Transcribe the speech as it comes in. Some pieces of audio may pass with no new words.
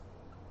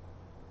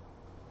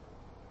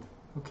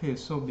Okay,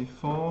 so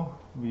before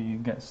we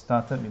get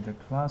started with the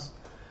class,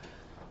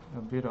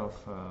 a bit of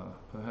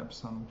perhaps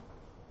some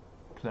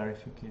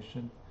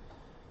clarification.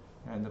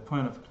 And the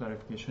point of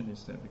clarification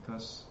is that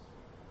because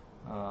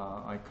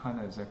I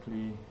can't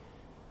exactly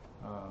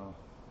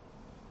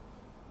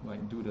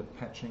like do the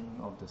patching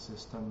of the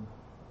system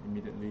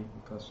immediately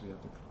because we have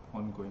the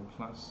ongoing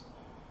class.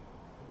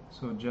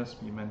 So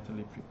just be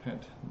mentally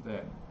prepared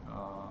that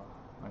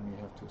I may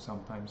have to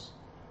sometimes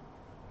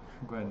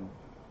go and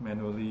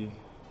manually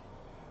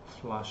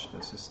flush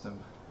the system.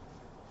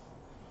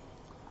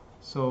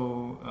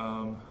 So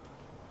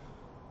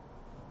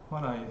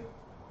what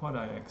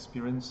I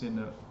experienced in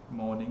the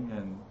morning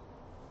and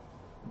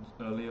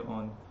earlier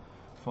on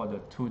for the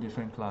two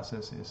different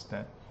classes is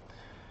that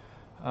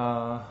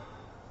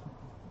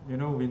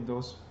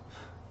Windows.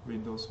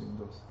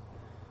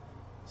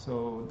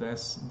 So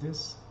there's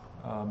this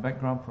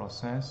background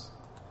process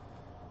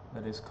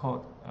that is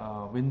called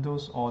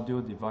Windows Audio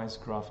Device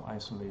Graph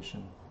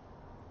Isolation.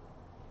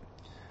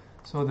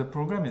 So the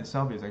program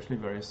itself is actually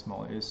very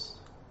small. It's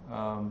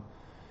a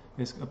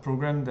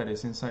program that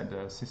is inside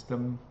the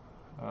System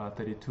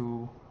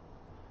 32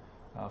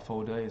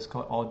 folder. It's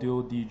called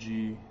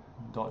audiodg.exe.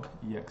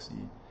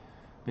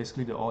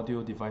 Basically, the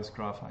audio device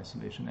graph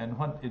isolation. And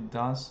what it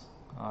does,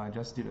 I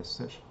just did a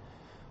search.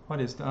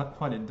 What it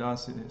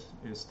does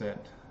is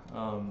that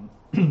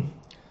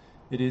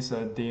it is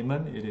a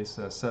daemon. It is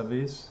a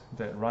service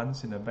that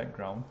runs in the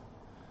background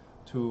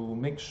to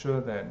make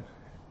sure that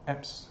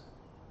apps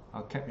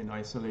are kept in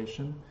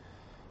isolation,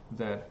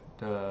 that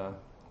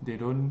they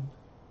don't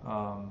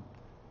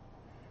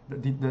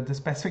the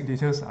specific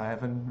details I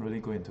haven't really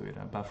go into it,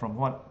 but from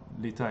what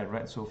little I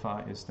read so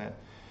far is that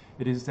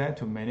it is there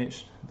to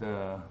manage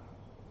the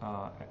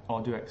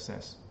audio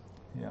access.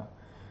 Yeah,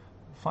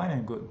 fine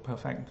and good,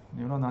 perfect.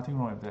 Nothing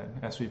wrong with that.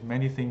 As with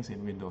many things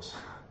in Windows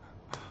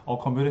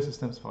or computer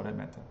systems for that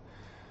matter.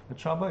 The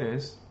trouble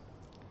is,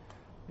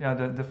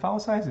 the file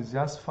size is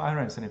just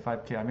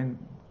 575K. I mean,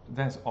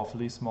 that's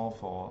awfully small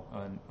for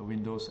a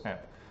Windows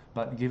app.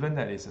 But given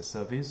that it's a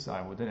service, I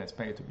wouldn't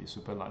expect it to be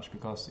super large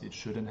because it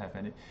doesn't have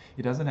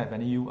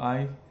any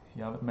UI.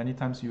 Many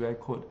times UI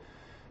code,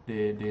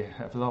 they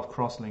have a lot of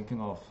cross-linking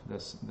of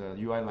the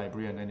UI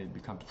library, and then it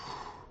becomes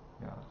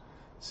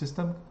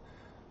system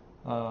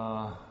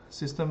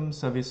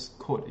service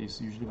code is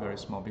usually very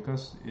small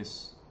because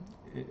it's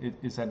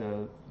at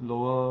a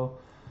lower,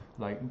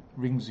 like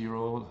ring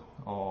 0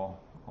 or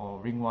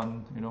ring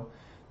 1,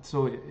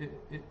 so it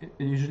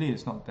usually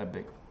is not that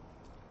big.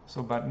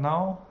 So but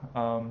now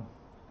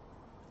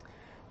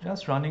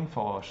just running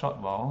for a short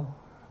while,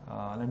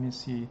 let me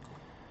see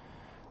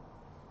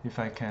if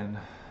I can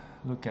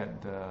look at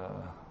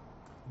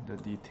the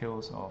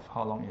details of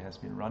how long it has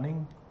been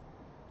running.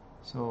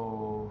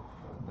 So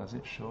does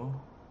it show?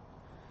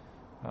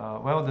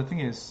 Well, the thing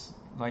is,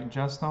 like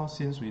just now,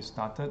 since we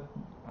started,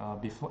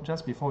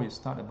 just before we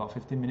start, about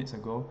 15 minutes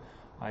ago,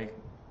 I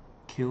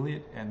kill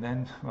it and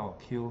then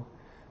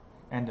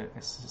end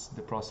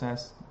the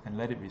process and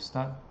let it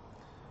restart.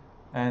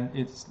 And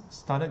it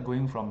started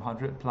going from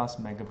 100 plus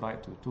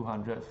megabyte to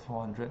 200,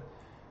 400,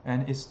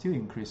 and it's still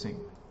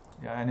increasing.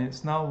 And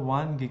it's now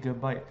 1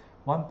 gigabyte,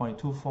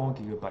 1.24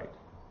 gigabyte,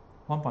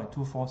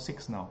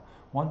 1.246 now,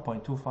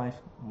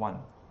 1.251.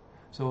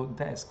 So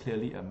that is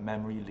clearly a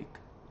memory leak.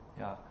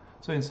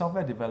 So in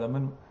software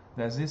development,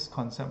 there's this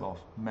concept of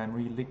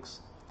memory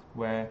leaks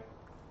where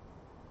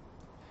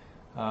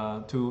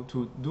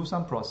to do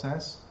some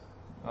process,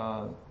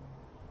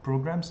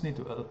 programs need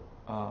to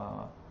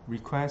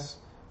request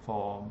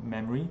for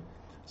memory.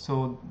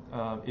 So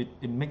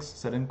it makes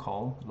certain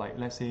call, like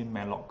let's say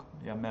malloc,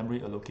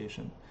 memory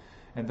allocation,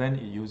 and then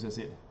it uses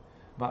it.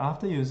 But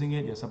after using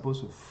it, you're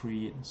supposed to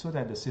free it so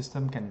that the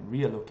system can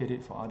reallocate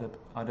it for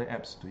other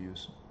apps to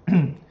use.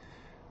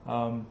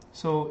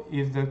 So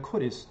if the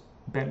code is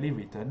badly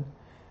written,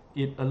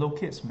 it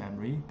allocates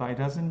memory, but it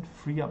doesn't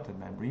free up the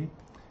memory.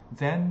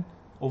 Then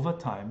over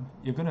time,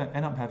 you're going to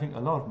end up having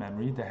a lot of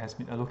memory that has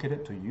been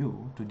allocated to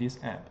you, to this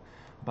app,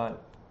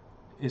 but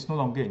it's no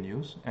longer in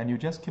use, and you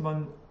just keep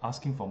on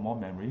asking for more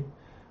memory.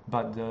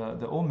 But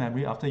the old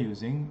memory, after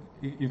using,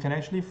 you can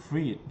actually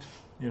free it.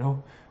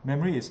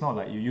 Memory is not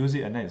like you use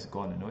it and then it's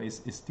gone.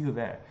 It's still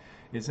there.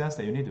 It's just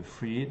that you need to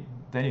free it,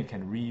 then you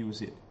can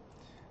reuse it.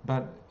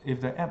 But if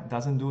the app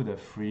doesn't do the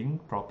freeing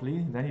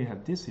properly, then you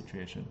have this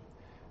situation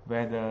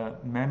where the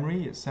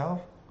memory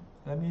itself,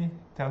 let me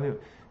tell you,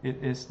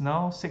 it is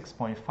now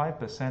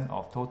 6.5%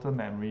 of total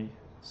memory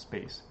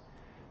space.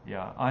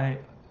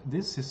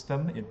 This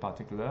system in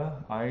particular,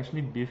 I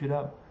actually beefed it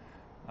up.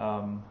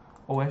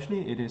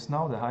 Actually, it is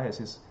now the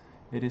highest.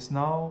 It is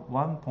now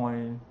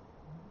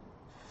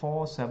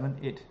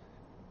 1.478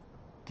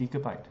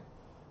 gigabyte.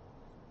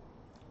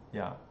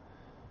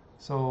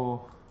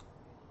 So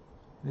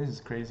this is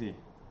crazy.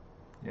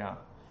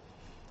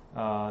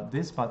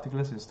 This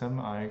particular system,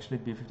 I actually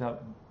beefed it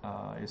up.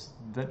 It's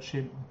dirt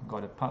cheap,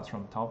 got the parts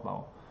from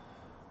Taobao.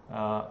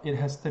 It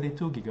has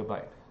 32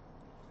 gigabyte,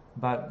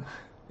 but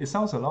it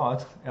sounds a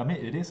lot. I mean,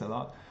 it is a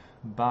lot,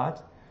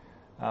 but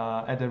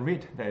at the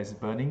rate that is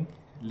burning,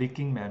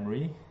 leaking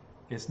memory,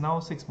 it's now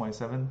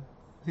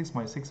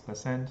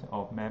 6.6%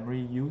 of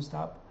memory used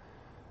up,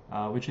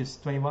 which is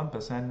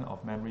 21%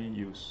 of memory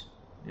use,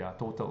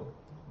 total,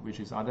 which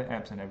is other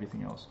apps and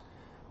everything else.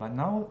 But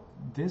now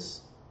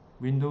this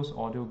Windows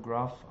Audio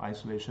Graph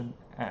Isolation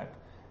app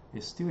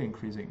is still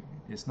increasing.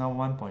 It's now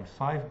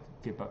 1.5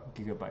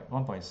 gigabyte,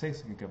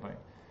 1.6 gigabyte,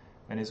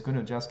 and it's going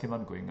to just keep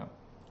on going up.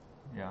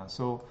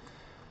 So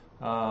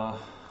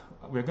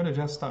we're going to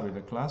just start with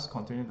the class,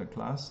 continue the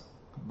class,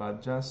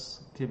 but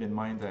just keep in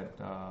mind that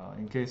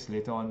in case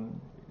later on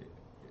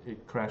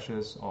it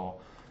crashes or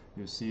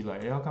you see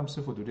like, hey, how come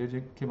Sifu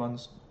today keep on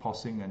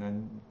pausing and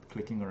then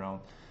clicking around?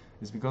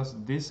 It's because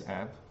this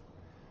app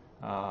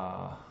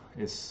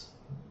is,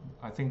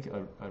 I think,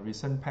 a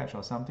recent patch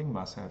or something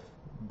must have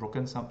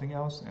broken something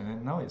else, and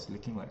then now it's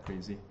leaking like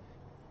crazy.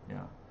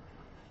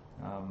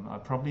 I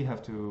probably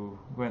have to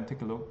go and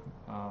take a look,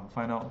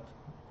 find out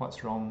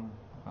what's wrong,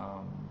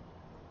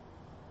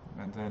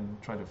 and then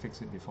try to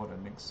fix it before the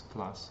next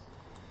class.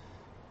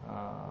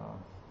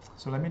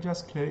 So let me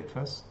just clear it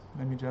first.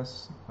 Let me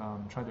just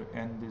try to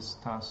end this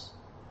task.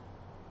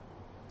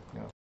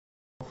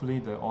 Hopefully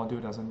the audio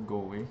doesn't go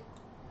away.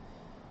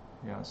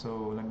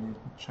 So let me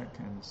check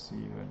and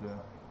see whether I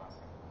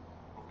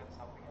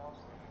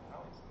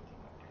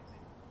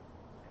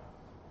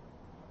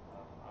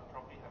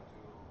probably have to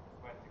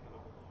go and take a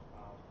look,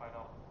 find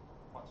out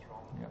what's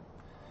wrong.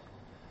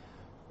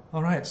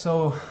 Alright,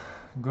 so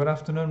good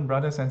afternoon,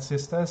 brothers and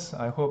sisters.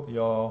 I hope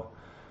your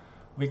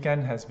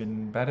weekend has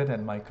been better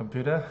than my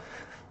computer.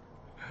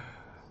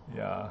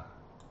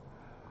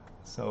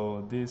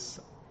 So this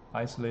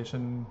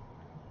isolation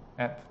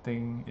app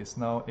thing is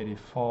now 90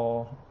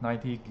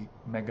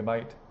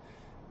 megabyte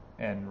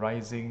and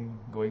rising,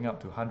 going up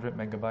to 100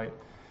 megabyte.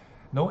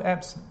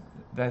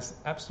 There's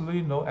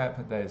absolutely no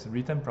app that is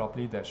written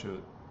properly that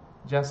should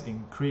just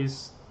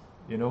increase,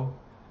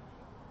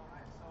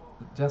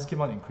 just keep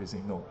on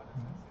increasing. No,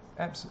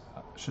 apps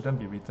shouldn't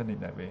be written in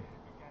that way.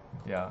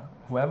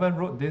 Whoever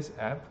wrote this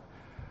app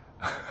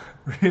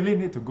really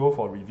need to go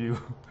for review.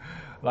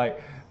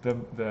 Like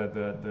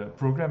the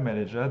program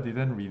manager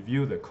didn't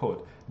review the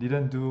code,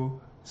 didn't do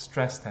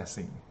stress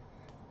testing.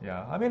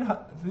 I mean,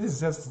 this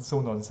is just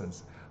so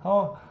nonsense.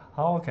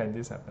 How can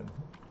this happen?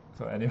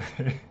 So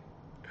anyway,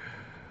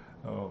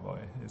 oh boy,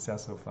 it's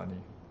just so funny.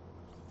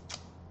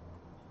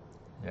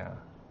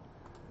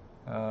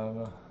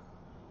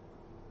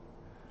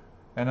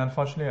 And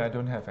unfortunately, I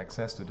don't have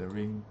access to the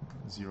Ring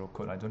 0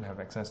 code. I don't have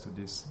access to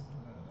this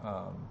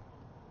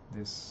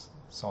this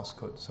source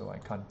code, so I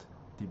can't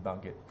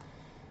debug it.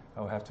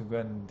 I'll have to go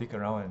and dig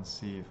around and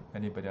see if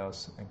anybody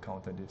else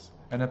encountered this.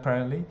 And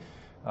apparently,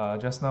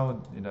 just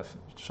now in a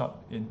short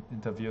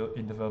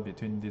interval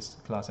between this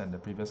class and the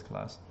previous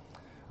class,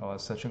 I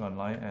was searching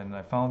online and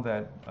I found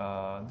that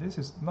this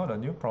is not a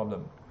new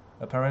problem.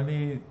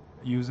 Apparently,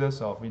 users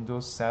of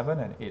Windows 7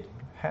 and 8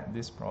 had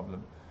this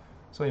problem.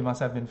 So it must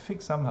have been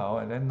fixed somehow,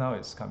 and then now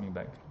it's coming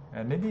back.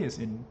 And maybe it's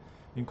in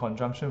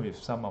conjunction with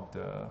some of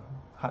the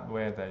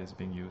hardware that is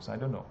being used. I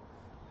don't know.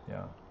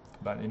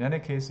 But in any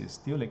case, it's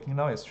still leaking.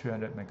 Now it's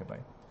 300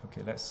 megabyte.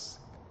 Okay, let's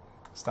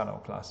start our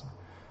class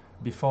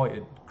before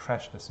it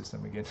crashed the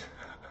system again.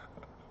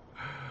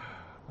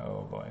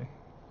 Oh boy.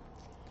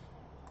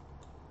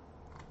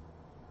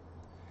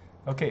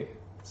 Okay,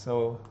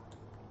 so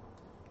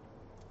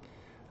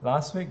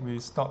last week we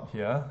stopped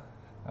here,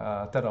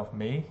 3rd of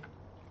May.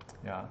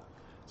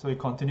 So we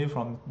continue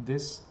from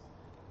this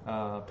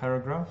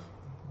paragraph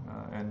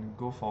and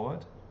go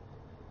forward.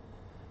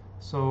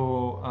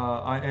 So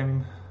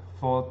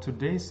for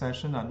today's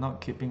session, I'm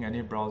not keeping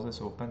any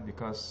browsers open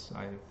because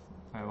I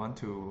want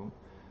to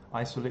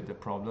isolate the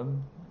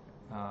problem.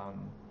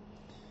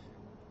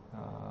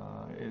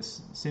 It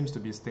seems to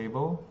be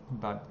stable,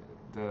 but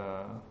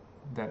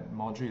that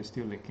module is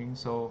still leaking.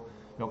 So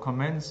your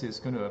comments is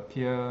going to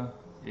appear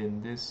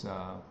in this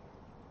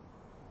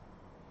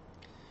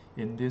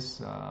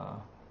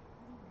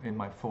in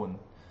my phone.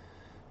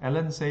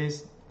 Alan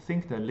says,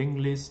 think the linked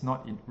list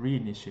not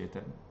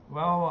reinitiated.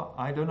 Well,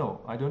 I don't know.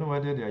 I don't know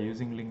whether they are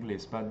using linked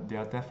list, but they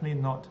are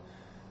definitely not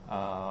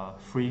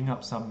freeing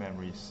up some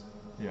memories.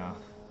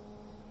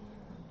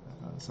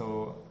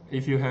 So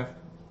if you have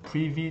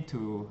privy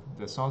to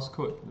the source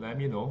code, let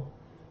me know.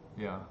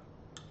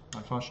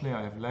 Unfortunately,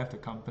 I have left the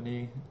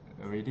company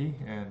already,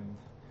 and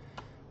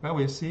well,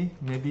 we'll see.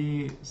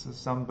 Maybe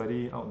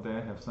somebody out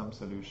there have some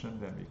solution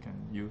that we can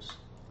use.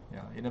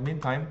 In the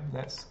meantime,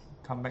 let's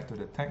come back to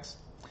the text.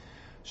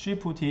 须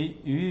菩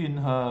提，于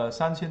云何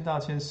三千大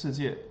千世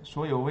界，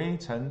所有微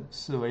尘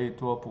是为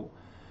多部。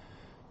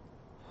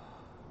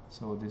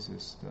So this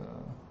is the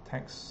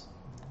text.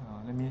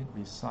 Let me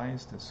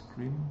resize the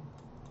screen.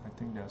 I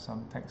think there are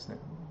some text that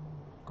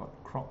got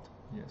cropped.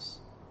 Yes.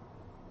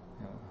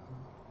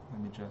 Let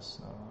me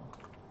just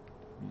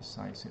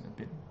resize it a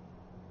bit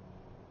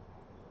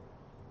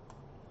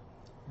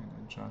and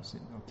adjust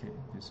it. Okay,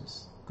 this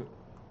is good.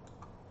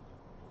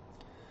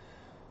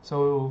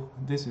 So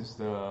this is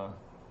the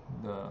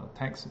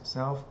text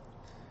itself.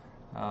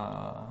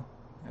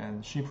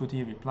 And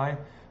Shiputi replied,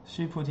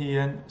 Shiputi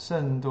yen,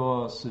 甚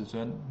多世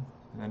尊.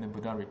 And then the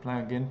Buddha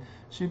replied again,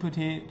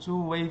 Shiputi,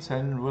 诸微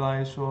尘如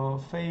来说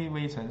非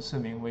微尘是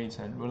名微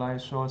尘，如来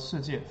说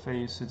世界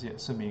非世界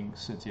是名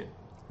世界.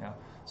 Yeah.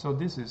 So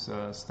this is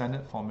a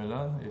standard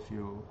formula. If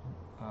you,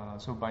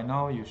 so by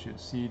now you should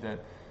see that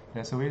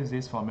there's always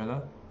this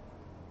formula.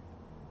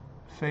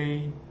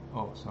 Fei,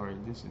 oh sorry,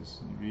 this is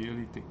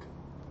really thick.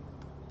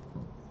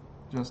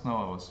 Just now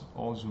I was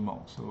all zoom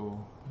out, so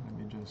let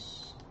me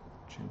just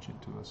change it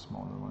to a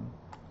smaller one.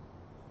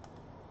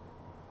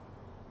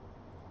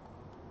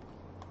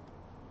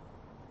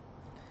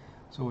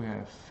 So we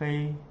have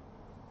Fei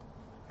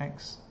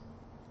X,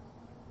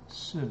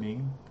 是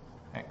名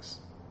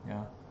X,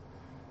 yeah.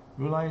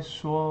 如来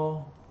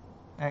说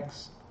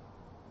X,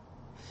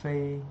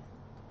 Fei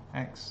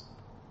X,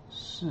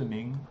 是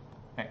名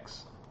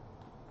X,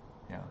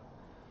 yeah.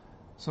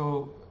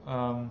 So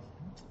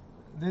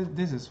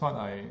this is what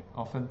I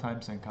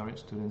oftentimes encourage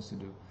students to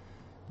do.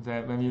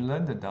 That when you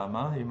learn the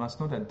Dharma, you must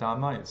know that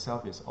Dharma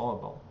itself is all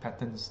about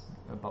patterns,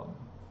 about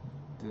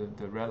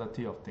the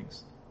reality of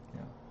things,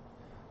 yeah.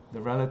 The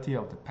reality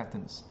of the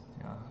patterns,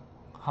 yeah.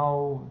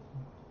 How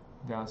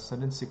there are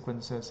certain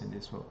sequences in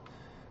this world.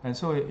 And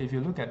so if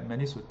you look at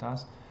many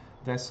suttas,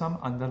 there's some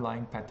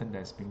underlying pattern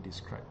that's being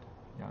described,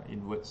 yeah,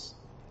 in words.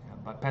 Yeah.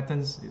 But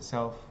patterns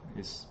itself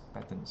is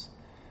patterns.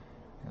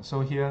 Yeah. So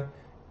here,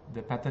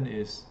 the pattern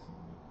is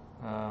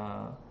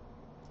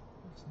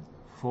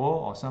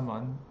for or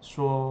someone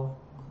说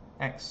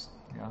X,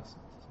 yeah,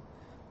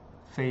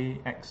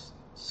 非 X,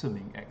 是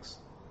名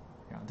X.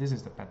 Yeah, this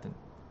is the pattern.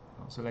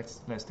 So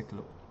let's take a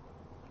look.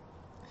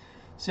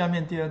 下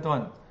面第二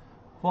段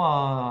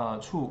画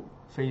处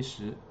非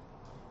实.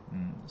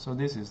 So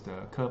this is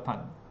the 科判,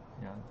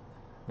 yeah.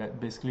 That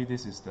basically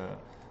this is the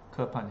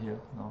科判 here.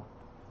 No?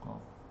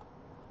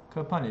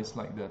 科判 is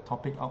like the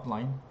topic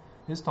outline.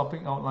 This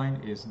topic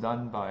outline is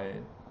done by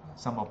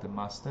some of the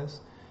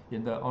masters.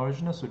 In the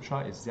original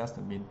sutra, it's just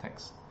the main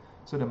text.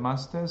 So the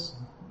masters,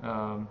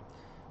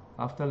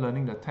 after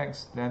learning the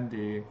text, then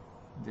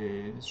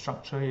they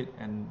structure it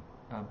and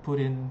put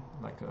in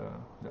like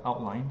the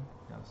outline,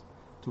 yes,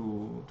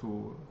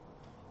 to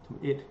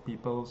aid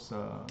people's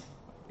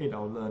aid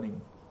our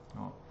learning.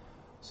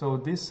 So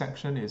this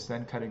section is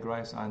then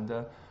categorized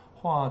under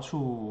画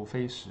处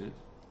非实,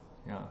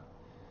 yeah.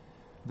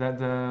 That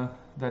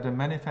the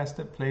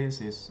manifested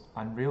place is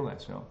unreal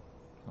as well.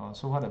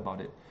 So what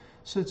about it?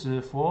 是指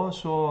佛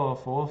说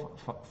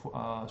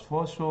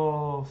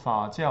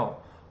法教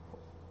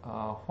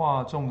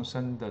化众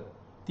生的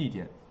地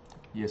点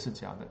也是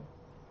假的.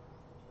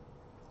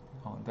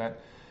 That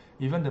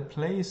even the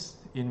place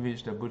in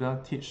which the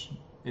Buddha teach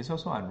is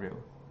also unreal.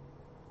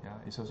 Yeah,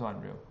 it's also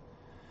unreal.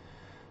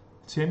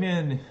 前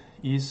面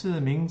以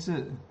是名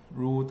字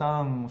如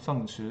当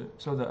奉持.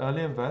 So the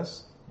earlier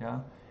verse,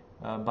 yeah,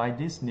 by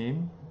this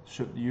name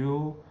should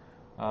you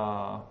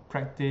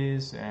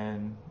practice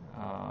and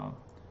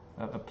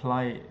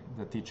apply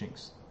the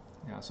teachings.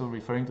 Yeah, so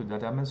referring to the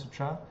Dhamma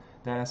Sutra,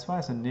 that as far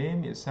as the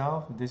name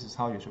itself, this is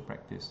how you should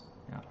practice.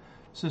 Yeah.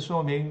 是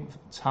说明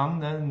常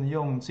能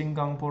用金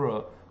刚般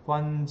若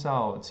观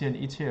照见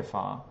一切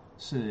法，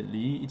是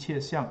离一切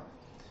相，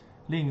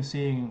令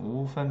心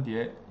无分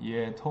别，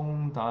也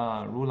通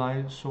达如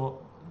来说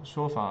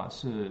法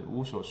是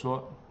无所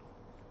说.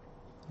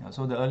 Yeah,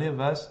 so the earlier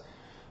verse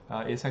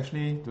is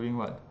actually doing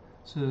what?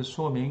 是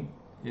说明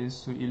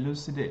is to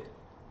elucidate,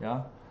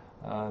 yeah,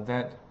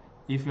 that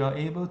if you are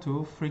able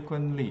to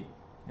frequently,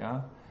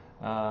 yeah,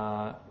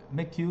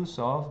 make use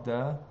of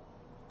the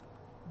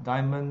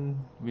diamond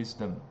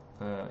wisdom,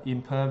 the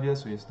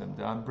impervious wisdom,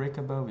 the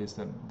unbreakable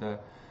wisdom, the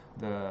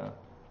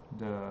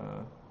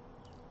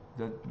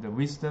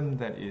wisdom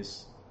that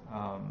is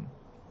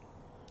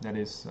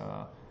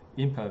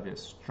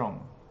impervious,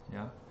 strong,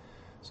 yeah.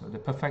 So the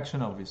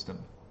perfection of wisdom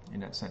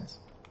in that sense.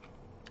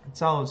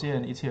 照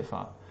见一切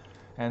法,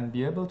 and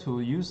be able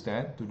to use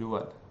that to do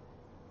what?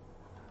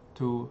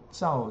 To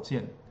照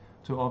见,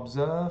 to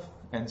observe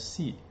and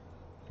see.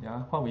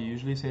 Yeah, what we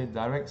usually say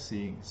direct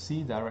seeing,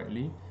 see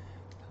directly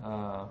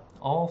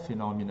all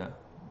phenomena.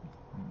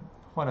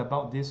 What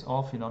about this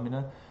all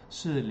phenomena?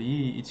 是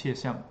离一切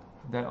相,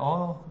 that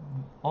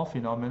all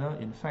phenomena,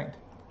 in fact,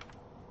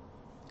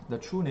 the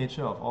true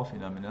nature of all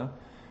phenomena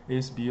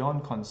is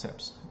beyond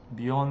concepts,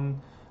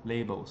 beyond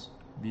labels,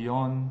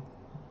 beyond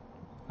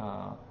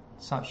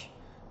such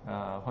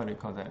what do you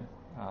call that?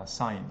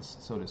 Signs,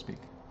 so to speak.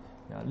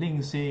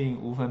 令心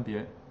无分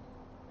别.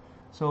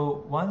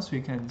 So once we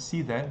can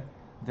see that,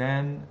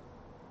 then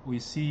we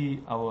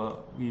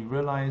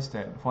realize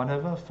that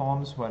whatever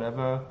forms,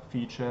 whatever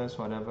features,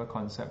 whatever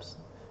concepts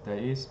there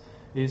is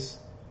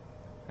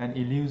an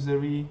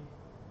illusory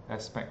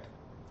aspect,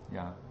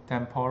 yeah,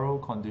 temporal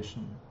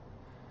condition.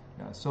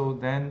 Yeah, so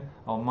then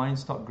our mind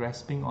stop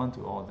grasping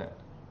onto all that,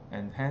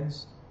 and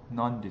hence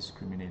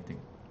non-discriminating.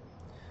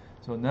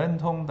 So 能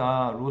通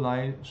达如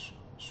来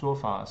说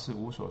法是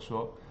无所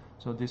说.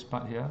 So this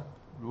part here,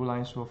 如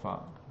来说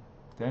法,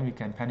 then we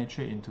can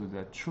penetrate into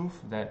the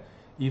truth that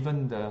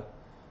even the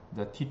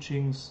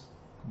teachings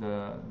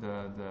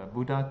the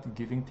Buddha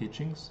giving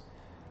teachings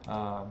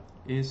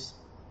is,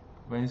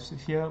 when it's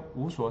here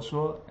无所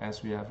说,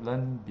 as we have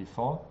learned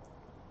before,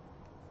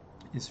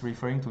 is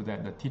referring to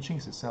that the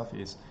teachings itself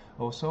is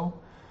also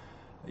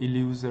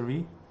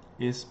illusory,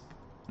 is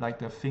like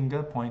the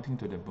finger pointing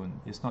to the moon.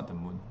 It's not the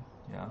moon.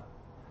 Yeah.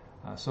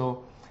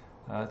 So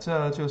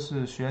这就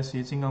是学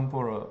习金刚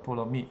般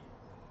若蜜，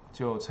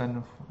就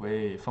称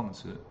为奉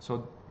持。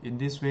So in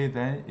this way,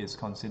 then, is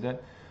considered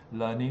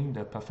learning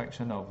the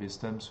perfection of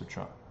wisdom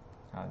sutra.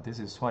 This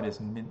is what is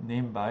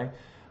named by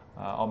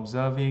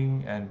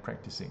observing and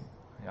practicing.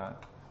 Yeah.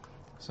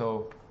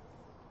 So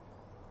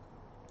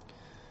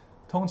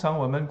通常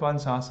我们观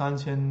察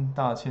3000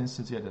大千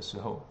世界的时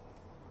候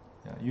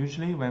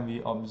usually when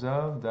we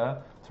observe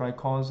the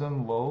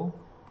Tricosm world,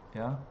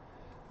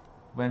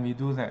 when we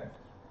do that,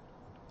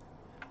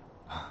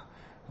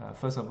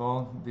 first of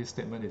all, this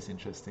statement is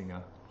interesting.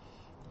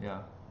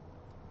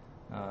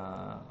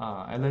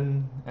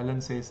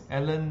 Alan says,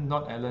 Alan,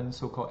 not Alan,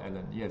 so-called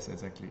Alan. Yes,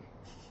 exactly.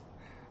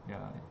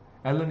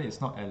 Alan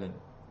is not Alan,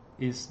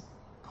 is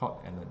called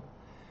Alan.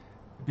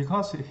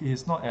 Because he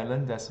is not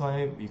Alan, that's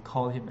why we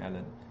call him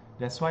Alan.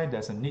 That's why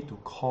there's a need to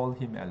call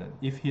him Alan.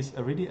 If he's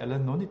already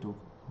Alan, no need to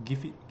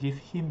give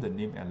him the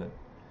name Alan.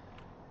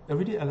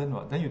 Already Alan,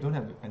 what? Then you don't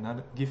have to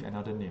give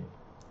another name.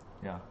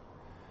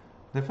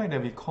 The fact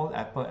that we call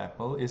apple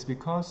apple is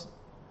because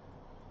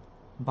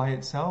by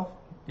itself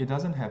it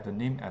doesn't have the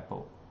name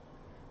apple,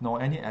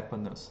 nor any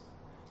appleness.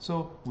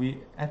 So we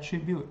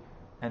attribute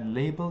and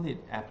label it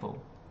apple,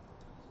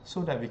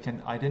 so that we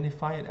can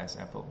identify it as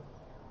apple,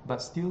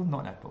 but still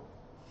not apple.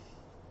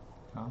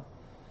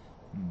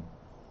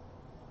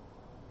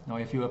 Now,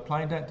 if you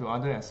apply that to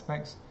other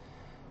aspects,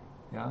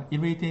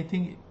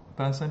 irritating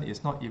person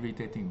is not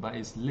irritating, but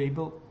it's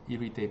labeled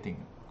irritating.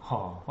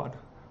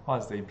 What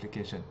is the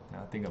implication?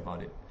 Think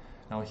about it.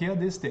 Now, here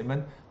this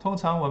statement, 通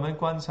常我们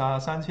观察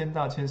3000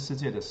大千世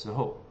界的时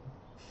候,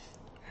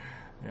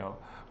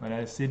 when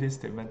I see this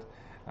statement,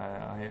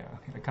 I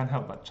can't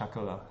help but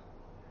chuckle.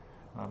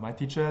 My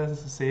teachers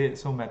say it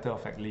so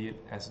matter-of-factly,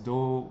 as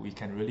though we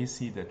can really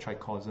see the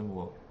Tricosm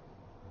world.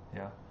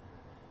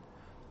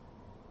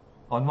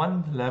 On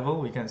one level,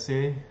 we can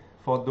say,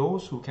 for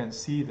those who can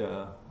see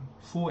the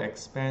full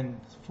extent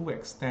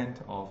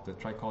of the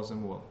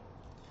Tricosm world,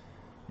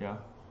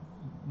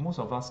 most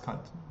of us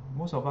can't.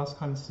 Most of us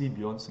can't see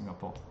beyond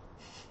Singapore.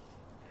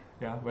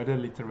 Whether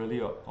literally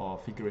or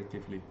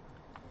figuratively.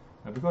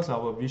 Because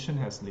our vision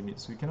has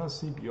limits. We cannot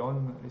see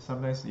beyond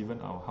sometimes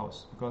even our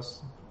house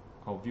because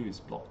our view is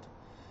blocked.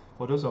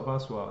 For those of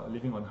us who are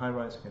living on high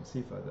rise, we can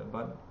see further,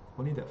 but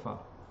only that far.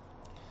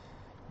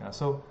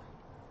 So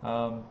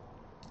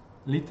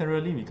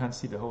literally we can't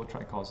see the whole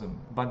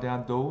Tricosm, but there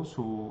are those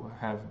who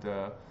have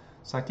the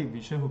psychic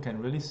vision who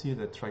can really see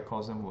the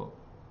Tricosm world.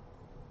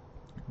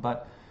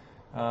 But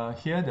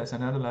here there's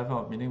another level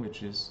of meaning,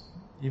 which is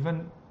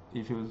even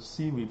if you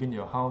see within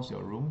your house,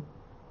 your room,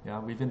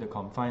 within the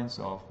confines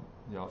of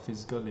your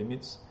physical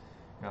limits,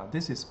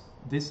 this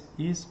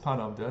is part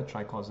of the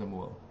Tricosm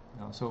world.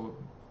 So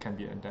can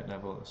be at that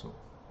level also.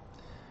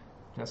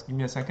 Just give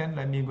me a second.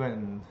 Let me go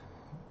and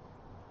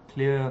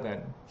clear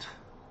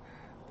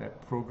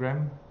that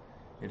program.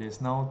 It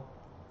is now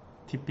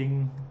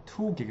tipping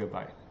 2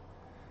 GB.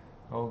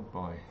 Oh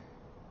boy.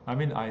 I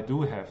mean, I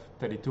do have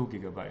 32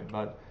 GB,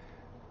 but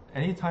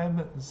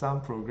anytime some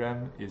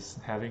program is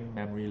having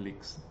memory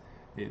leaks,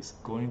 it's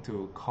going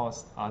to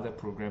cause other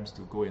programs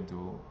to go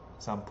into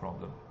some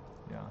problem.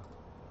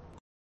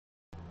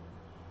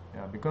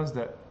 Because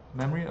the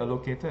memory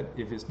allocated,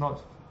 if it's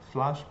not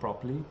flushed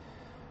properly,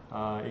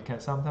 it can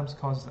sometimes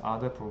cause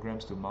other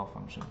programs to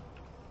malfunction.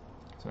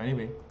 So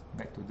anyway,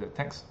 back to the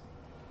text.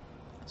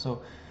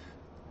 So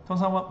通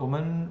常我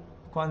们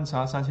观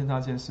察3000大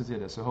千世界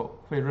的时候，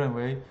会认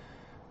为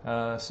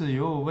是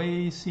由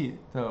微细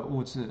的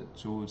物质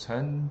组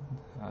成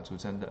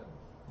的。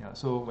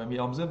So when we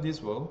observe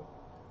this world,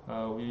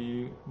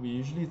 we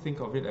usually think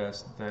of it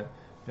as that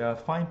there are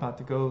fine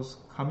particles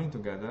coming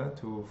together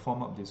to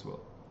form up this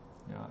world.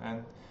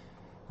 And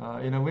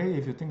in a way,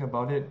 if you think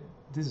about it,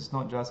 this is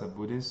not just a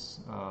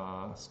Buddhist,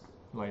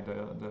 like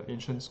the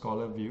ancient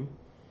scholar view,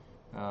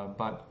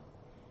 but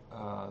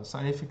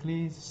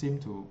scientifically seem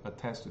to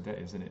attest to that,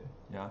 isn't it?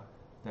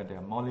 That there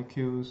are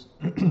molecules,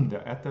 there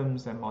are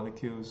atoms and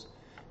molecules,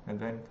 and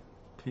then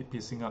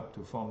piecing up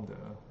to form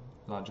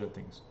the larger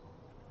things.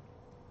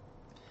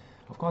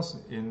 Of course,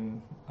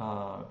 in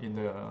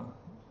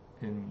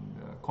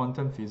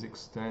quantum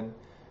physics, then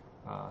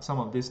some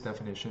of this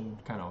definition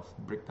kind of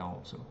break down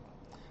also.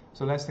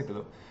 So let's take a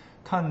look.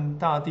 看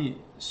大地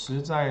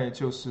实在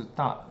就是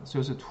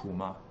土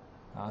嘛，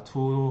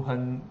土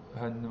很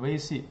微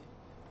细，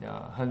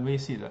很微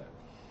细的。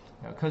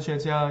科学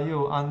家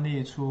又安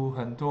立出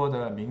很多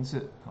的名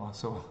字。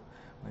So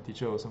my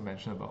teacher also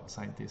mentioned about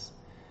scientists,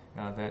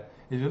 that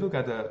if you look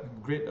at the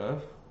great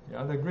Earth,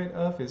 the great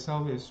Earth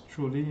itself is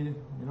truly,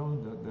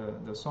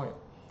 the soil,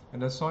 and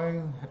the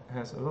soil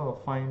has a lot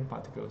of fine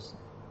particles,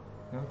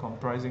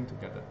 comprising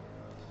together.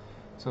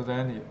 So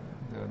then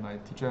my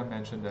teacher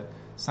mentioned that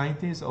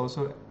scientists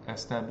also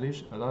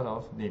establish a lot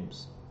of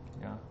names.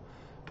 Yeah.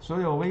 所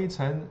有微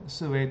尘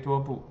视为多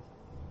部.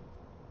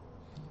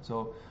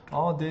 So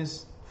all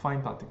these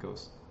fine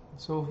particles.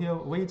 So here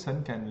微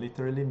尘 can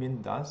literally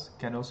mean dust,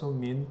 can also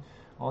mean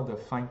all the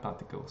fine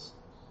particles.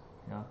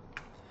 Yeah.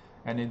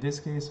 And in this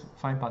case,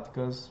 fine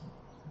particles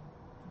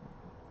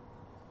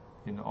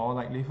in all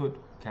likelihood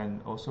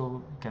can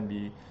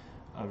be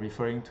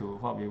referring to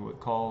what we would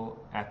call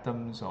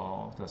atoms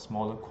or the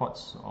smaller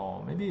quarks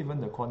or maybe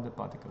even the quantum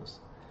particles.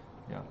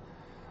 Yeah.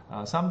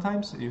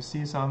 Sometimes you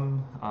see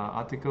some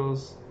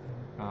articles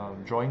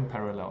drawing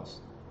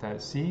parallels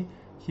that see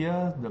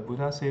here the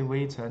Buddha say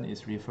Wei Chen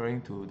is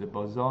referring to the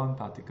boson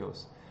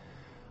particles.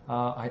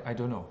 I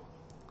don't know.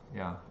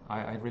 Yeah,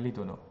 I really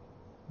don't know.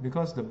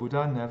 Because the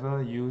Buddha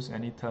never used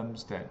any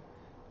terms that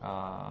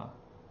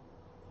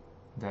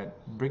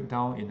break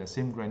down in the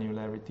same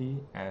granularity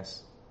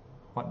as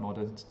what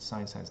modern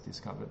science has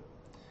discovered.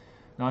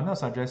 Now, I'm not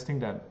suggesting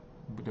that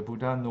the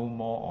Buddha know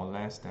more or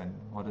less than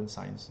modern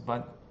science,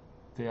 but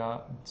they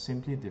are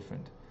simply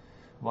different.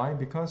 Why?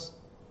 Because,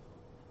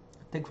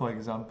 take for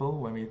example,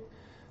 when we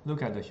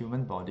look at the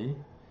human body,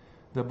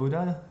 the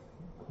Buddha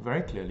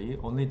very clearly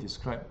only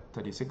described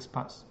 36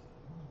 parts.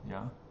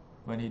 Yeah,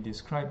 when he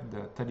described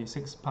the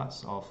 36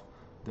 parts of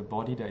the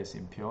body that is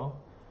impure,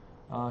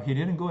 he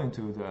didn't go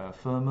into the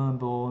firmer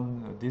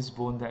bone, this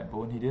bone, that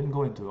bone. He didn't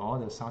go into all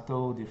the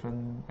subtle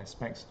different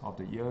aspects of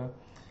the ear,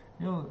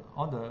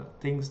 all the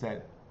things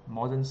that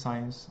modern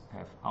science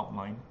have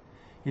outlined.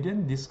 He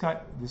didn't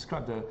describe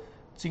the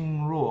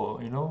经络,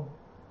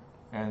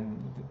 and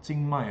the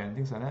经脉 and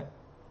things like that.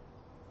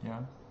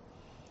 Yeah.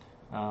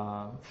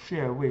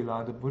 穴位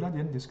啦, the Buddha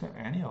didn't describe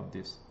any of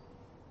this.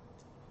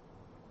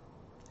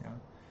 Yeah.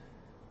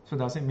 So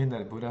does it mean that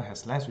the Buddha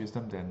has less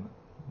wisdom than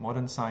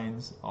modern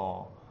science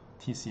or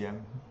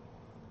TCM?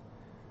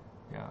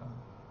 Yeah.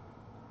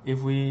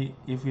 If we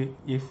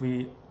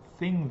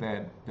think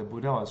that the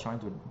Buddha was trying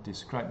to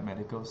describe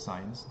medical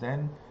science,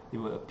 then it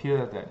will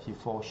appear that he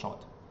falls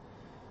short.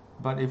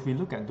 But if we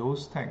look at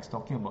those texts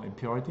talking about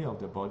impurity of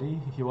the body,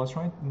 he was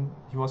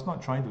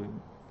not trying to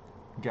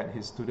get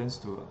his students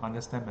to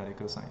understand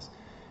medical science.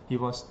 He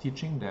was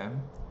teaching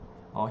them,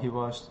 or he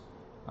was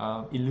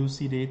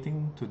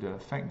elucidating to the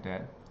fact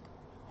that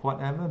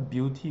whatever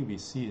beauty we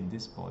see in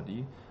this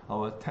body,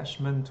 our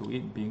attachment to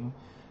it being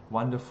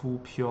wonderful,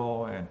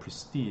 pure, and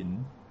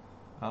pristine,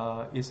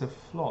 is a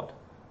flawed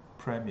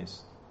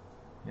premise.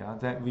 Yeah,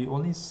 that we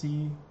only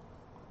see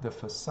the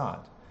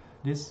facade,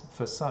 this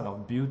facade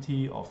of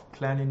beauty, of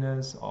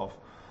cleanliness, of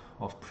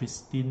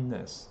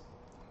pristineness.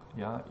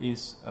 Yeah,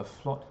 is a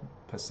flawed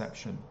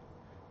perception.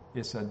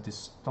 It's a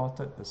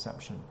distorted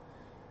perception.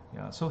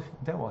 Yeah, so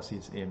that was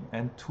his aim,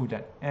 and to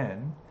that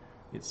end,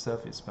 it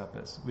served its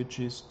purpose, which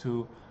is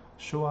to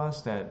show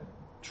us that,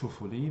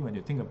 truthfully, when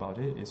you think about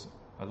it, it's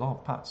a lot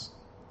of parts.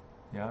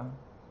 Yeah,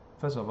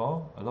 first of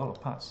all, a lot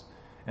of parts,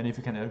 and if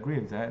you can agree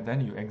with that,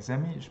 then you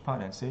examine each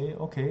part and say,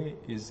 okay,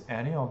 is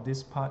any of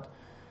this part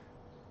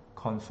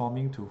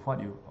conforming to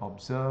what you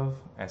observe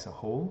as a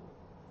whole?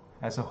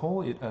 As a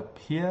whole, it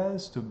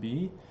appears to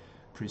be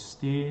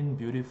pristine,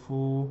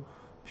 beautiful,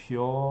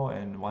 pure,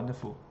 and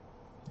wonderful.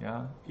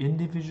 Yeah.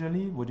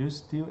 Individually, would you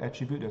still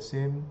attribute the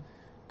same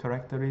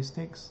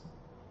characteristics?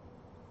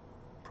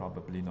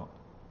 Probably not.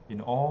 In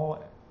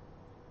all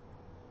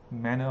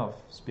manner of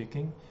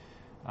speaking,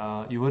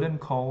 you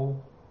wouldn't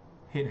call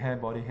head hair,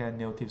 body hair,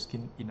 nail tip,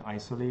 skin in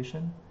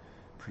isolation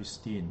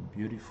pristine,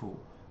 beautiful.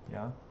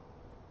 Yeah.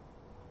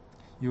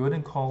 You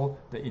wouldn't call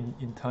the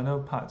internal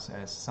parts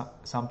as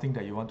something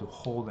that you want to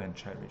hold and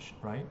cherish,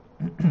 right?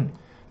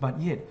 But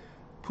yet,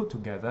 put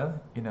together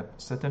in a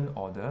certain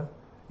order,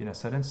 in a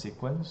certain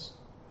sequence,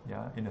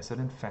 yeah, in a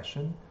certain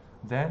fashion,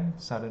 then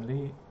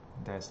suddenly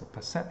there's a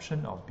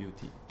perception of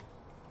beauty.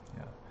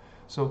 Yeah.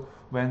 So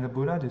when the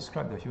Buddha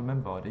described the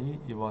human body,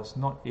 it was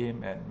not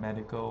aimed at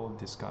medical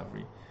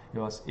discovery. It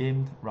was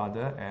aimed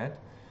rather at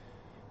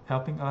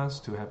helping us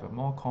to have a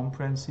more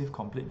comprehensive,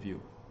 complete view.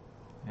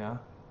 Yeah.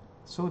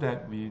 So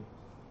that we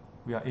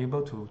are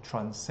able to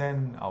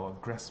transcend our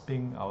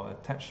grasping, our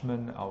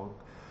attachment, our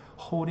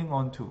holding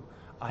on to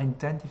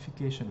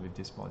identification with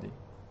this body.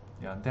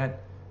 Yeah,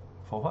 that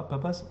for what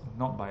purpose?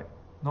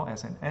 Not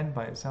as an end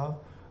by itself,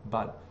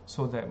 but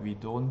so that we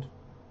don't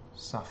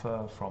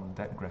suffer from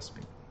that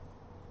grasping.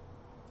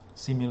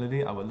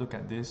 Similarly, I will look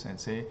at this and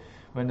say,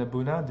 when the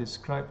Buddha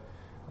described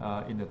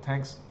in the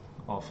text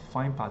of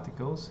fine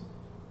particles,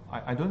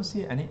 I don't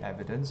see any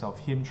evidence of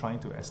him trying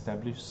to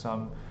establish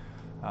some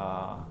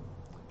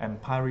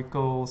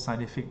empirical,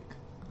 scientific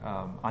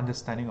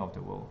understanding of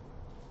the world.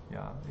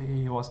 Yeah,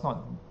 he was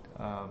not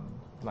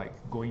like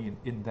going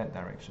in that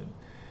direction.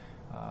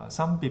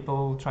 Some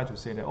people try to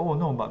say that, oh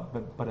no, but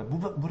the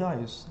Buddha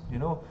is,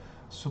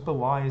 super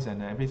wise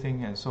and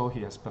everything, and so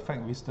he has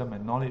perfect wisdom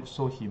and knowledge,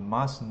 so he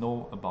must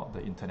know about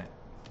the internet.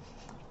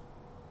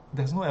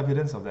 There's no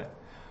evidence of that.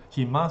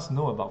 He must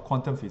know about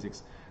quantum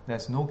physics.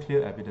 There's no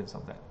clear evidence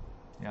of that.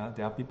 Yeah,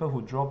 there are people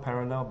who draw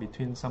parallel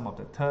between some of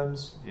the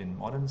terms in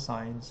modern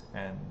science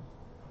and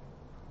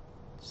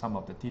some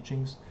of the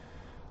teachings,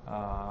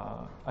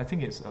 I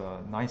think it's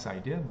a nice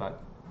idea,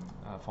 but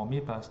for me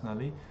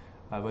personally,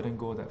 I wouldn't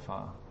go that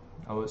far.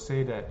 I would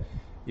say that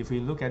if we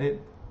look at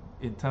it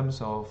in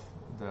terms of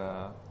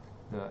the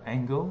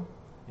angle,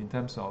 in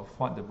terms of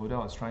what the Buddha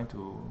was trying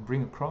to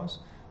bring across,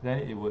 then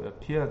it would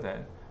appear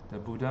that the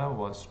Buddha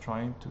was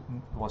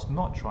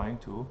not trying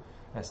to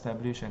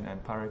establish an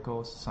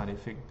empirical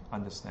scientific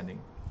understanding,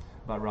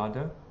 but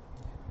rather,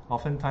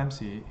 oftentimes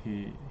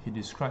he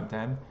described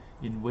them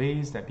in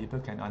ways that people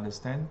can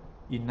understand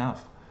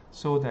enough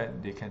so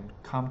that they can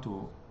come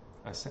to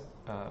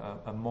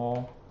a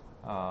more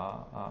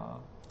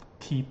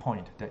key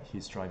point that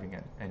he's driving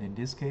at, and in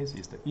this case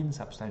is the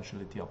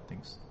insubstantiality of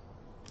things.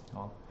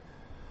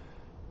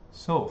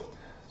 So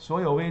所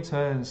有微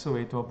尘是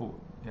为多部.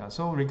 Yeah,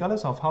 so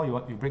regardless of how you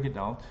break it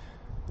down,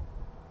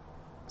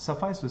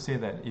 suffice to say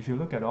that if you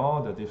look at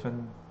all the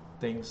different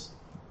things,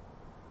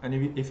 and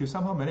if you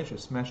somehow manage to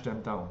smash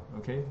them down,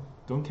 okay,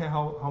 don't care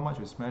how much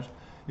you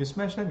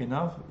smash them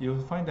enough, you'll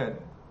find that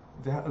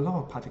there are a lot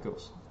of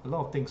particles, a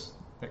lot of things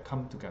that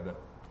come together,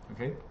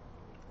 okay?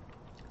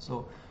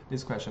 So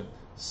this question,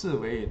 是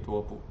为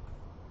多部,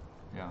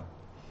 yeah.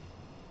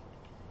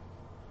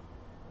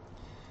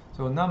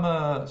 So 那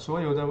么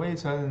所有的微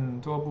尘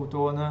多不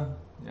多呢?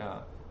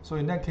 Yeah. So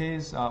in that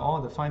case, are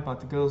all the fine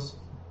particles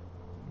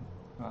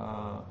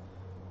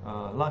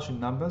large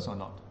in numbers or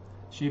not?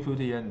 须菩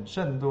提言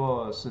甚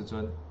多世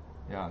尊.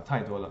 Yeah,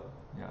 太多了.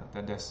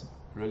 Yeah, that's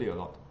really a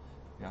lot.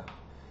 Yeah.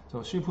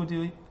 So 须菩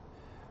提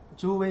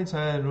诸微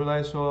尘如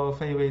来说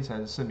非微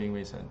尘是名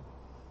微尘.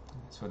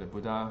 So the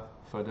Buddha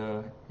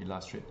further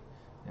illustrate.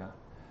 Yeah.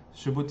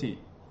 须菩提.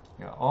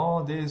 Yeah,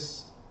 all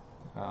these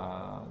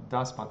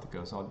dust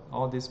particles, or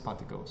all these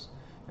particles,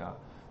 yeah,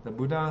 the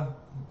Buddha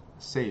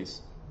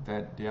says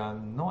that they are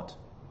not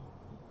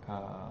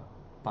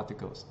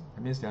particles.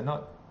 That means they are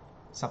not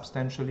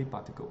substantially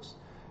particles.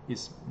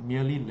 It's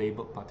merely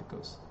labeled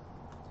particles.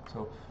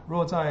 So,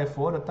 若在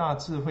佛的大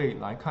智慧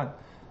来看，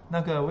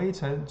那个微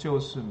尘就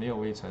是没有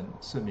微尘，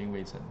是名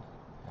微尘.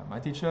 Yeah, my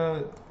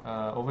teacher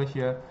over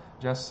here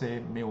just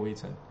say 没有微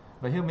尘,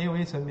 but here 没有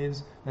微尘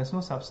means there's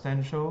no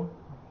substantial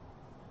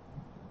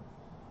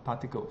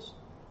particles.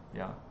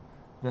 Yeah,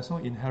 there's no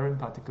inherent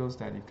particles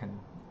that you can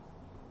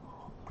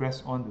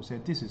grasp on to say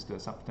this is the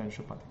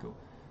substantial particle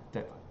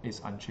that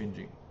is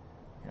unchanging.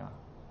 Yeah,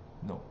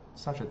 no,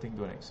 such a thing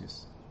don't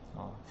exist.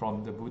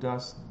 From the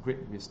Buddha's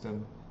great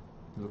wisdom,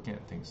 looking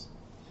at things.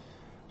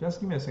 Just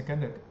give me a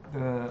second.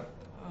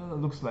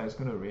 Looks like it's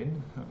going to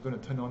rain. I'm going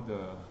to turn on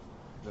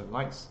the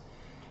lights.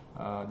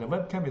 The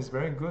webcam is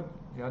very good.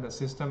 Yeah, the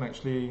system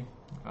actually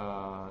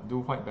do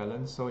white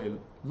balance, so it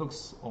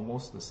looks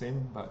almost the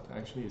same, but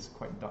actually it's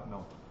quite dark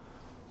now.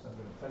 So I'm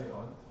going to turn it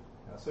on.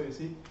 Yeah, so you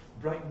see,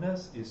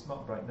 brightness is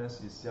not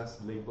brightness, it's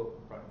just labeled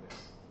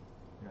brightness.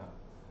 Yeah.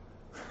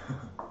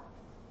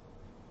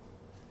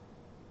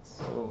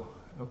 So,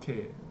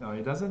 okay, now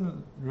it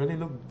doesn't really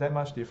look that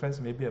much difference,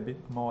 maybe a bit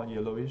more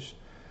yellowish.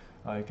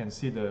 You can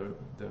see the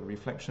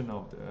reflection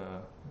of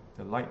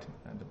the light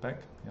at the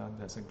back. Yeah,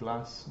 there's a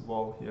glass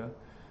wall here.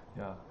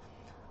 Yeah,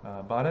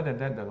 but other than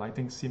that, the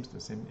lighting seems the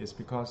same. It's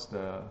because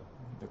the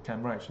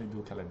camera actually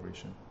do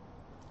calibration.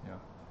 Yeah.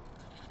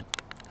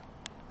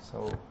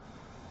 So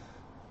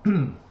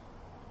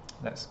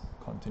let's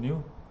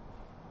continue.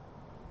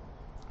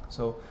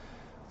 So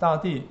大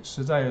地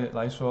实在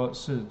来说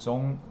是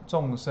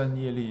众生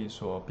业力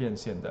所变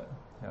现的.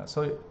 Yeah,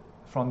 so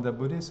from the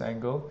Buddhist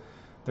angle,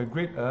 the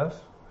great earth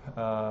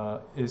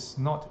is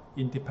not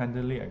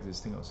independently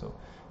existing also.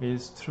 It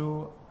is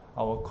through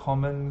our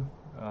common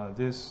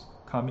this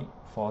karmic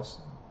force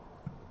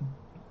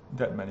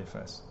that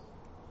manifests.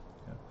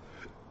 Yeah.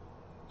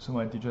 So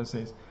my teacher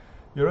says,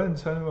 有人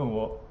曾问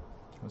我,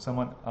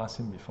 someone asked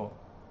him before,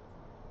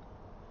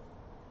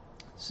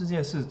 世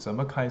界是怎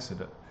么开始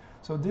的?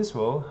 So this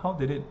world, how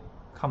did it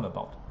come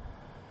about?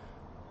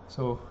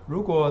 So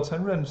如果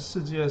承认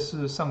世界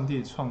是上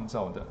帝创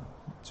造的,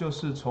 就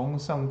是从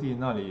上帝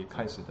那里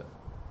开始的.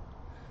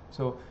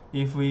 So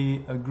if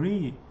we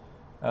agree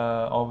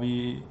or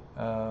we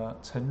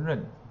承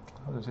认,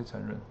 how to say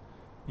承认?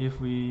 If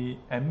we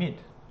admit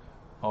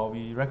or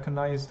we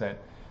recognize that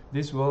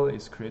this world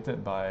is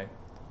created by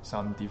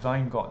some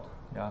divine God,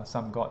 yeah,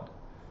 some God,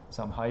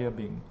 some higher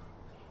being,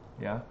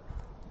 yeah,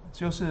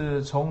 就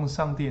是从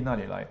上帝那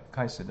里来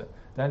开始的.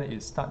 Then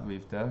it starts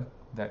with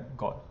that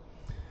God.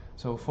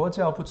 So 佛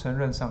教不承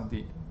认上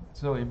帝.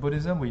 So in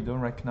Buddhism we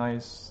don't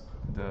recognize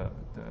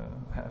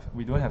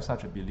we don't have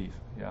such a belief,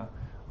 yeah,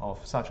 of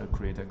such a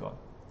creator God.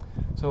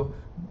 So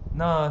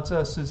那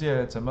这世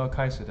界怎么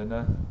开始的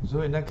呢?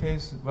 So in that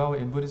case, well,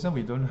 in Buddhism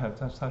we don't have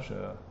such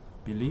a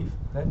belief.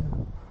 Then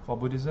for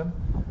Buddhism,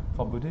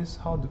 for Buddhists,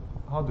 how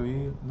do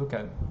we look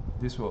at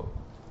this world?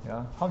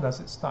 Yeah, how does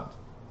it start?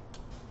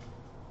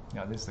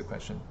 Yeah, this is the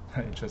question.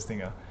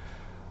 Interesting.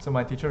 So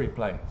my teacher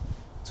replied,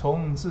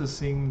 从自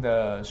心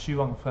的虚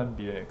妄分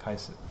别开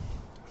始.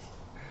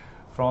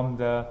 From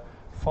the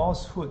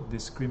falsehood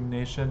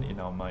discrimination in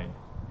our mind,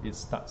 it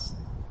starts.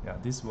 Yeah,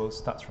 this world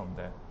starts from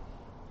there.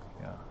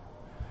 Yeah.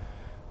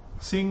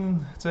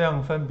 心这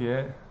样分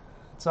别，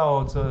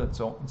造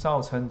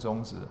成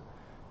种子，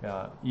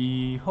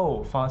以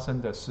后发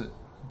生的事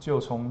就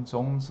从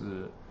种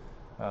子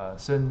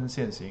生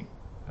现行，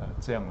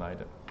这样来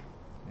的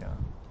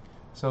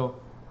，So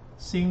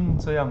心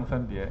这样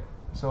分别。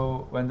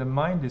So when the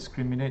mind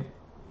discriminate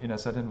in a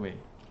certain way,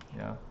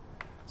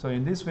 So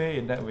in this way,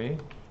 in that way,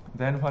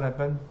 then what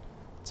happened?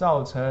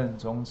 造成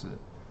种子,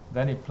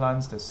 then it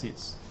plants the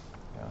seeds.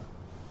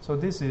 So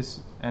this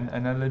is an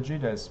analogy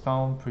that is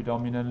found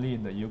predominantly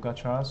in the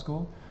Yogacara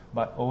school,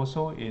 but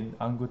also in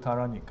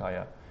Anguttara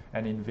Nikaya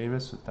and in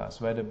various suttas,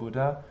 where the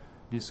Buddha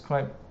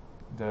described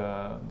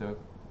the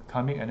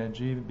karmic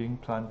energy being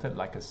planted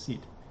like a seed.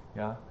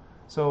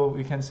 So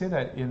we can say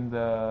that in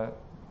the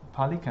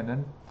Pali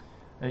Canon,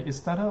 it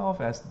started off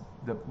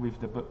with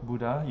the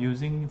Buddha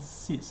using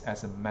seeds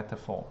as a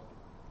metaphor.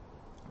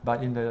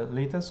 But in the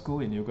later school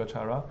in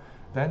Yogacara,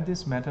 then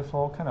this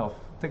metaphor kind of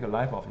take a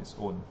life of its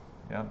own.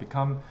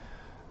 Become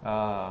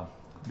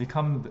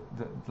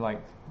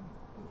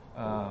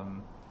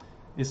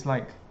it's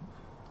like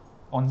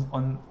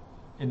on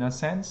in a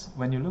sense,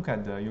 when you look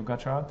at the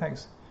Yogacara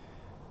text,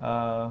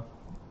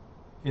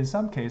 in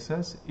some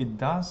cases it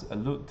does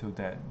allude to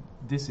that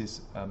this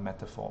is a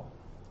metaphor,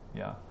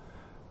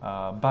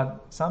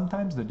 but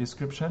sometimes the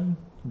description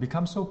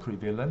becomes so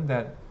prevalent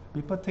that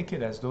people take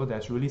it as though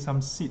there's really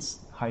some seeds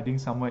hiding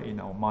somewhere in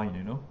our mind,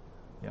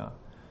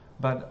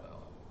 But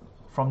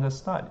from the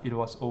start, it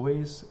was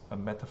always a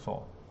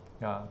metaphor,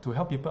 to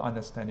help people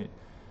understand it.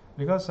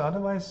 Because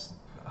otherwise,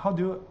 how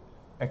do you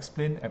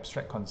explain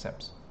abstract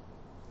concepts?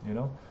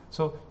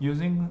 So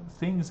using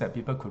things that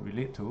people could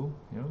relate to,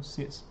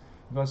 seeds,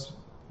 because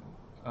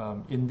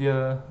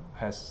India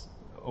has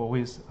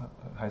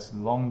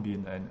long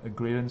been an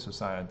agrarian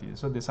society,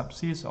 so they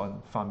subsist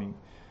on farming,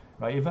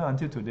 right? Even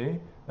until today,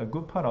 a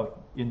good part of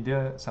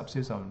India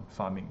subsists on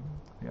farming.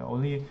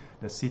 Only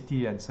the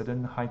city and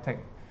certain high-tech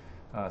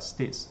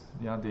states,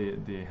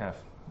 they have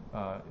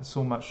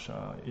so much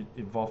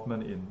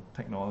involvement in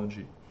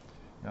technology.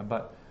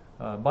 But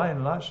by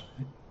and large,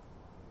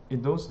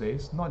 in those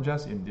days, not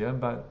just India,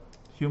 but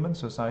human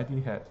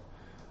society had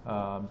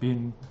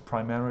been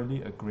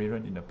primarily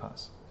agrarian in the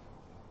past.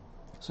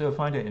 So you'll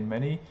find that in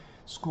many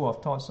school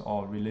of thoughts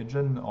or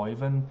religion or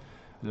even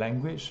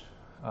language,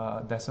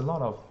 there's a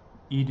lot of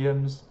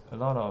idioms, a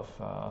lot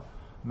of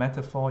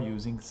metaphor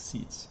using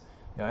seeds.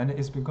 And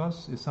it's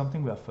because it's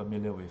something we are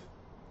familiar with.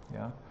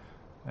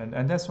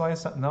 And that's why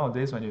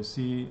nowadays when you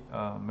see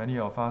many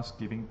of us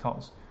giving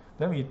talks,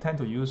 then we tend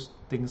to use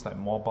things like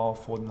mobile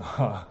phone.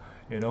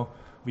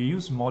 We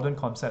use modern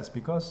concepts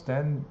because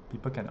then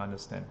people can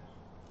understand.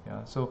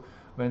 So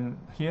when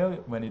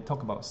you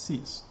talk about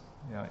seeds,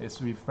 it's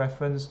with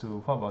reference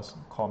to what was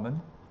common.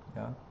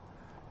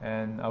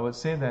 And I would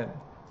say that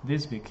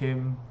this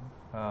became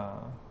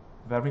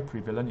very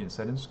prevalent in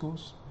certain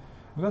schools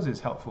because it's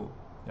helpful,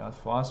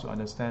 for us to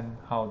understand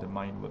how the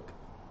mind works.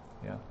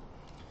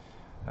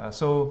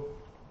 So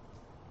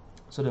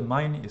the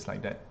mind is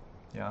like that.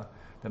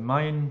 The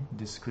mind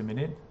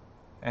discriminate,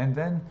 and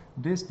then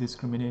this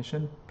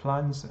discrimination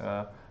plants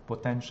a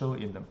potential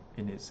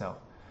in itself.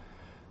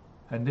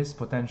 And this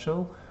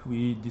potential,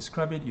 we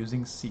describe it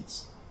using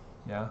seeds.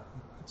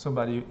 So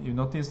but you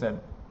notice that,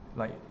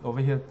 like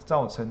over here,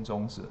 造成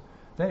种子,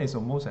 then it's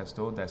almost as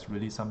though there's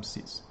really some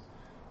seeds.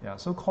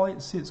 So call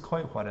it seeds, call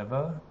it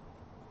whatever.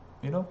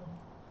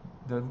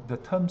 The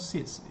term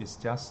seeds is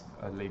just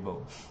a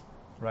label,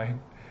 right?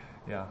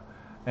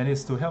 And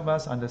it's to help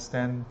us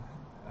understand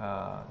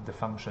the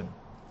function.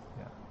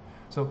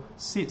 So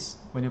seeds,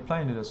 when you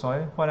plant into the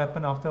soil, what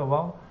happens after a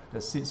while? The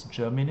seeds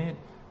germinate,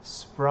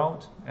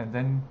 sprout, and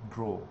then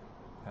grow.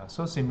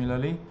 So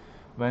similarly,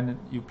 when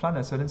you plant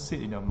a certain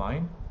seed in your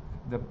mind,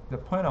 the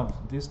point of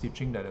this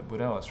teaching that the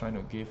Buddha was trying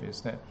to give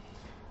is that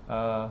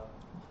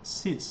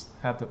seeds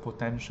have the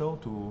potential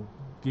to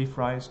give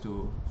rise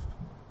to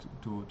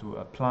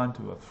a plant,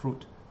 to a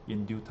fruit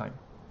in due time.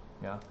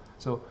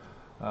 So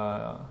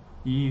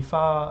以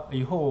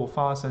后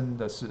发生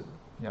的事，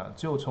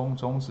就从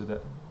种子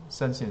的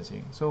生现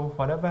行。So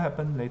whatever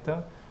happened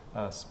later,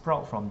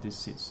 sprout from these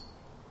seeds.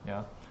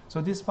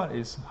 So this part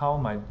is how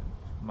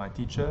my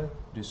teacher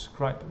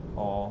described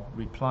or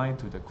replied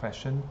to the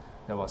question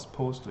that was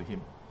posed to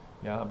him,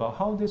 about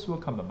how this will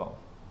come about.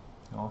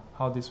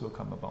 How this will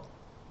come about.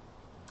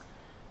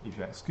 If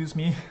you excuse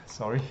me,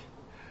 sorry.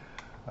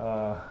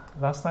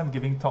 Last time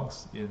giving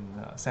talks in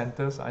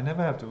centers, I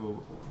never have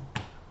to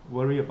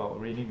worry about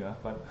raining,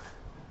 but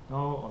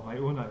now on my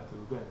own I have to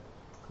go and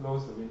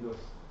close the windows.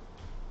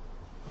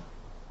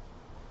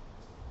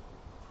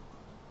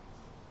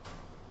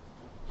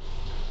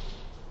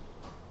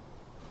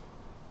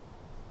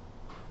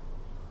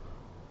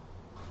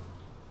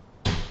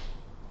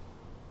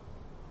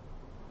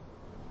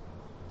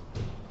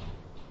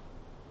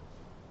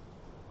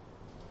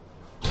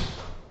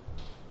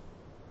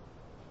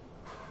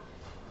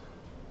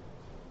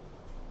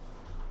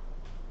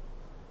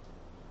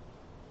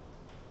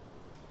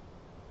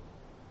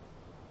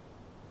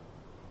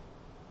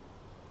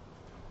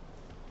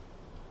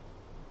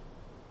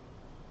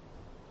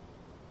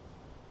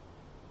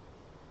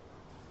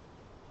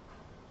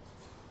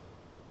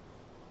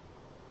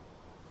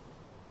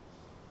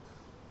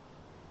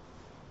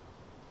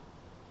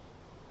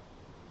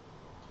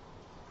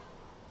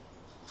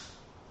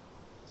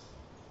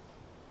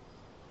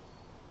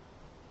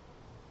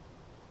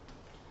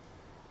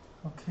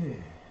 Okay.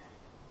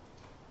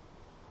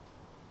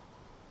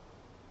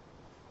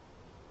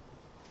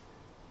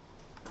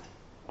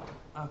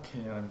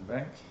 Okay, I'm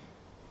back.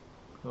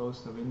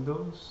 Close the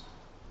windows.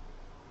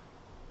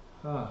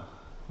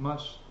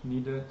 Much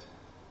needed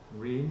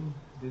rain.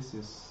 This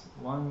is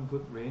one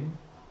good rain.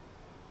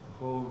 The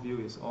whole view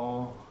is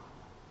all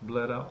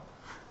blurred out.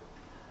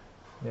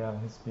 Yeah,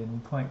 it's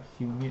been quite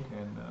humid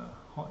and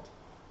hot.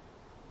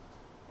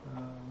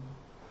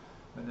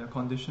 When there are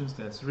conditions,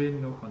 there's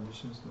rain. No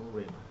conditions, no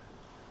rain.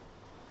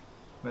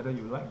 Whether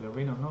you like the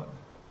rain or not,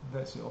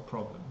 that's your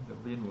problem. The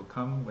rain will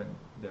come when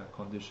there are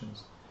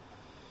conditions.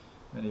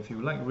 And if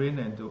you like rain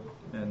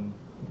and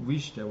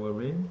wish there were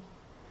rain,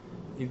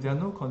 if there are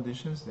no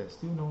conditions, there's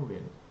still no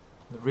rain.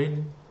 The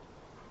rain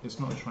is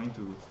not trying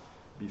to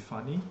be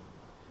funny,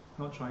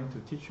 not trying to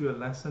teach you a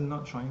lesson,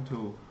 not trying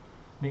to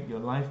make your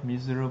life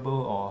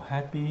miserable or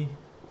happy.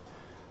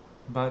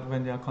 But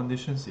when there are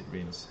conditions, it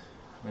rains.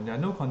 When there are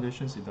no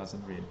conditions, it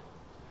doesn't rain.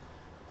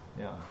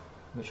 Yeah.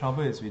 The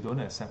trouble is we don't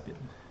accept it.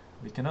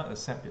 We cannot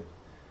accept it.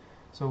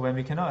 So when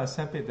we cannot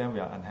accept it, then we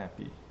are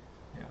unhappy.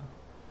 Yeah.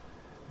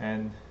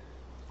 And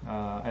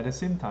at the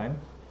same time,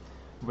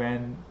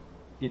 when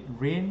it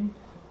rains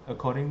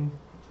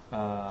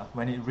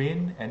when it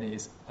rains and it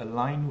is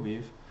aligned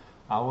with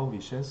our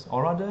wishes,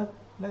 or rather,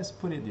 let's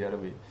put it the other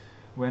way.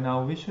 When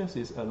our wishes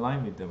is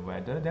aligned with the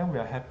weather, then we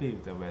are happy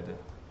with the weather.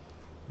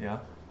 Yeah.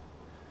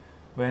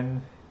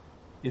 When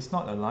it's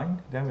not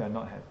aligned, then we are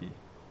not happy.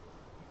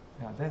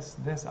 Yeah,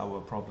 that's our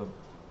problem.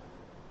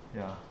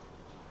 Yeah.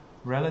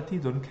 Reality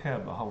don't care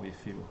about how we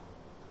feel.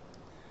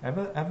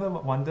 Ever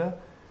wonder?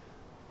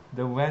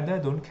 The weather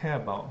don't care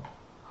about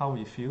how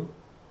we feel.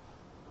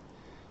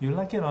 You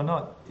like it or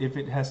not, if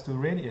it has to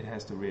rain, it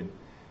has to rain.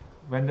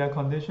 When there are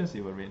conditions,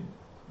 it will rain.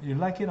 You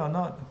like it or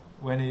not,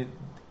 when it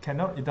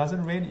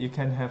doesn't rain, you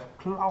can have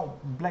cloud,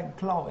 black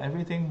cloud,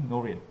 everything,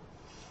 no rain.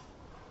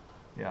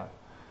 Yeah.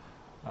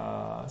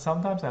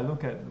 Sometimes I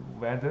look at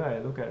weather, I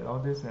look at all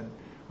this, and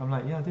I'm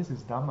like, yeah, this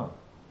is Dharma.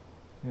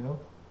 You know,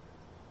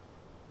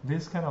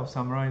 this kind of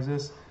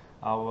summarizes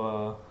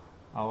our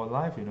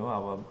life. You know,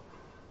 our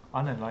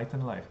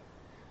unenlightened life.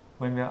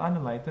 When we are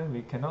unenlightened,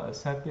 we cannot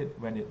accept it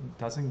when it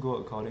doesn't go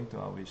according to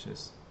our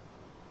wishes.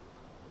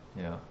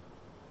 Yeah.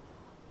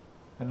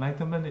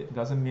 Enlightenment, it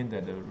doesn't mean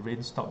that the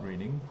rain stopped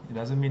raining. It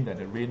doesn't mean that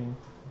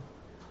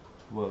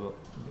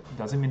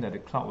doesn't mean that the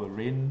cloud will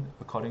rain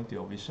according to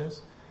your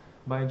wishes.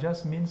 But it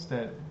just means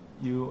that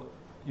you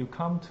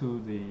come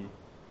to the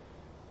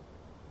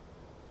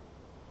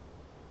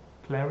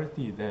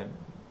clarity that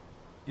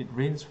it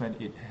rains when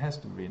it has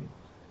to rain.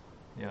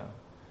 Yeah.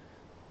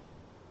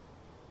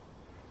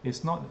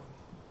 It's not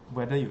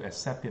whether you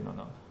accept it or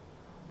not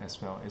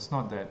as well. It's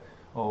not that,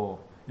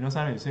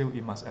 sometimes you say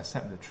you must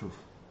accept the truth.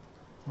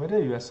 Whether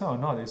you accept or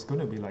not, it's going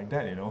to be like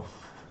that, you know.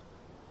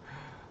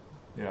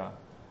 Yeah.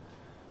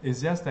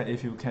 It's just that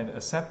if you can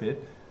accept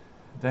it,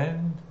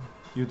 then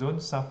you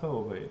don't suffer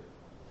over it.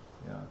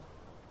 Yeah.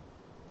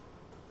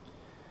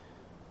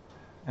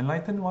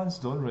 Enlightened ones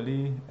don't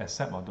really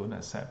accept or don't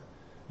accept.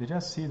 They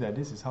just see that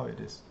this is how it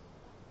is.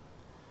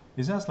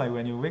 It's just like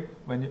when you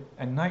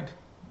at night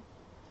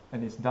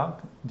and it's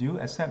dark, do you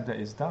accept that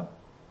it's dark?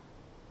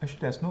 Actually,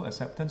 there's no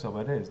acceptance of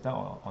whether it's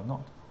dark or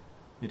not.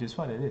 It is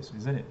what it is,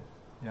 isn't it?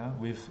 Yeah,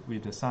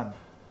 with the sun,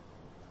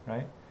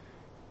 right?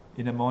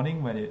 In the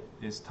morning when it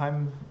is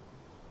time,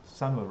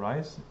 sun will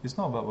rise. It's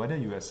not about whether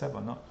you accept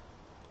or not.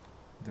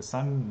 The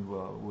sun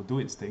will do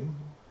its thing.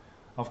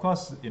 Of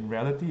course, in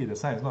reality, the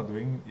sun is not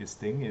doing its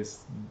thing.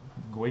 It's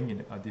going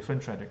in a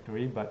different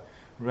trajectory. But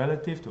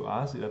relative to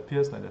us, it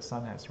appears like the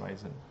sun has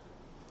risen.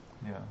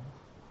 Yeah.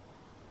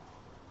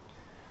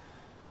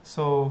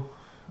 So,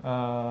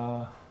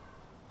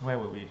 where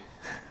were we?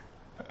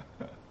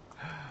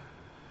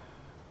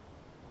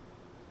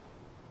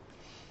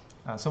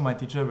 So my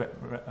teacher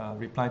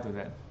replied to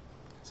that.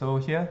 So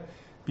here,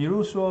 比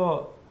如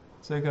说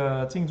这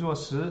个静坐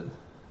时，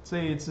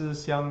这一支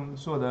香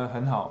做得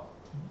很好，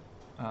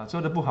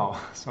做得不好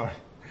，sorry，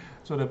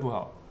做得不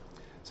好。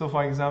So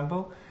for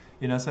example,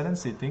 in a certain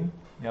sitting,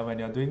 yeah, when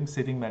you're doing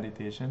sitting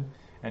meditation,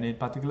 and in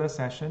particular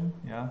session,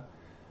 yeah,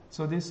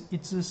 so this 一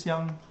支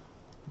香,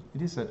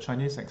 it is a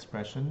Chinese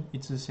expression, 一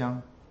支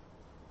香,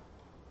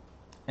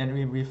 and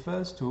it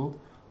refers to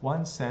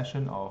one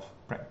session of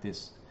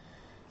practice.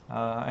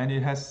 And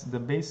it has the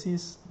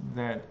basis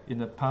that in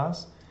the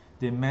past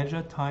they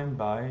measure time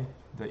by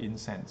the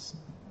incense.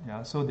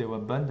 Yeah, so they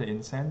will burn the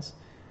incense,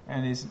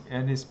 and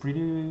it's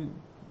pretty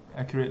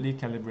accurately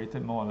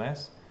calibrated, more or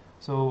less.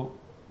 So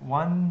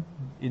one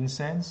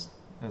incense,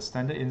 a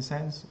standard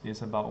incense,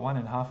 is about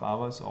 1.5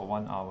 hours or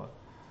 1 hour.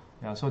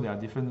 Yeah, so there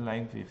are different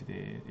lengths if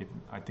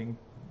I think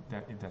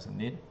that it doesn't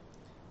need.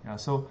 Yeah,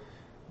 so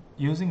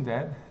using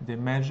that, they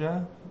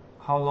measure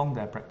how long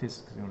their practice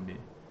is going to be.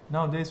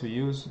 Nowadays we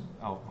use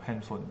our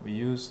handphone, we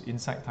use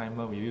Insight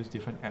Timer, we use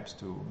different apps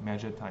to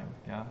measure time,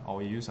 yeah, or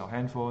we use our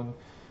handphone,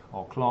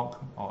 or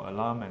clock, or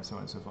alarm, and so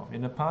on and so forth.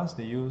 In the past,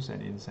 they used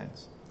an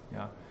incense,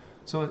 yeah.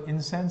 So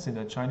incense in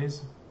the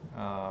Chinese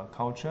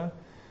culture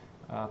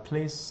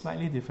plays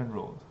slightly different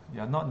role.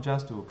 Yeah, not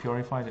just to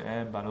purify the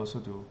air, but also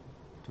to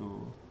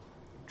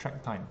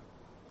track time.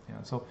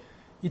 Yeah, so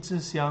一支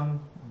香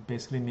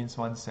basically means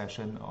one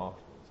session of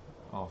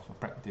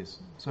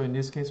practice. So in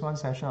this case, one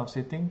session of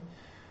sitting.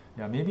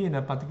 Yeah, maybe in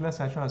a particular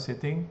session of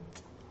sitting,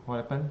 what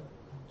happened?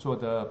 做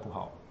得不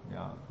好.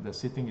 Yeah, the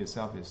sitting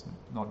itself is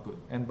not good.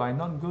 And by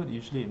not good,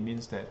 usually it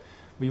means that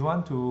we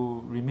want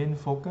to remain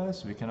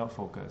focused, we cannot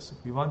focus.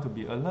 We want to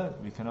be alert,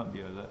 we cannot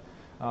be alert.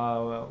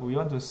 We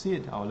want to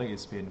sit, our leg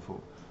is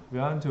painful. We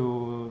want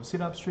to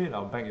sit up straight,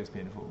 our back is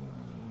painful.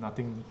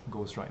 Nothing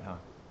goes right, huh?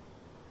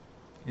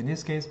 In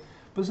this case,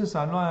 不是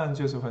散乱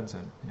就是昏沉.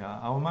 Yeah,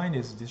 our mind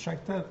is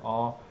distracted,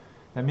 or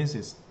that means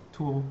it's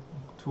too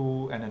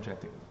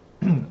energetic.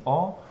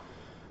 Or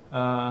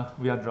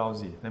we are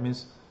drowsy. That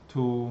means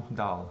too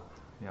dull.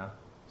 Yeah.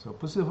 So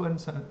不是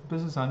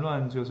散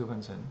乱就是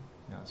昏沉.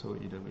 Yeah. So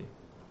either way.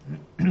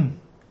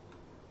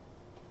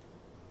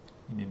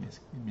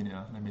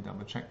 Let me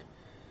double check.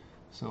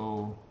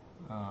 So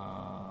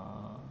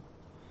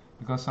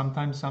because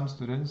sometimes some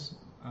students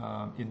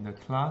in the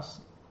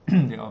class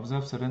they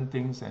observe certain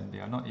things and they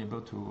are not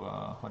able to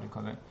what do you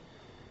call it?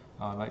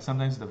 Like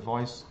sometimes the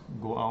voice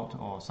go out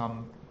or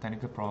some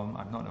technical problem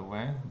I'm not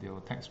aware. They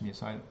will text me,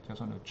 so I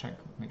just want to check,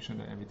 make sure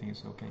that everything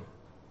is okay.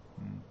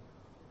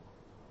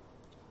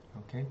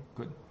 Okay,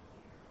 good.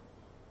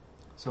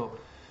 So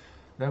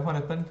then what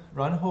happened?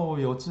 然后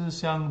有支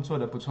香做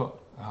得不错.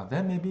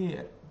 Then maybe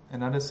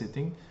another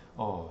sitting.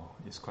 Oh,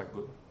 it's quite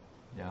good.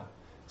 Yeah.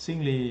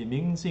 心里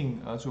明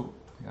镜而注.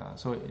 Yeah.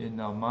 So in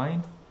our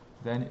mind,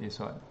 then it's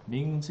what?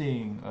 明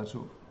镜而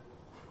注.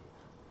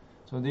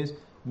 So this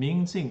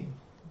明镜,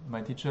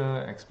 my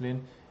teacher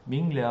explained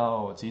明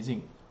了即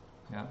净.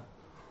 Yeah.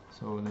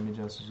 So let me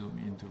just zoom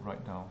in to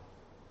write down.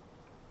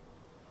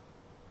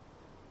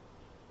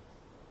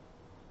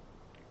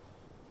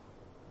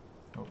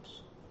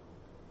 Oops.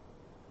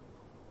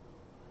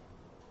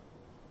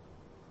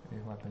 Hey,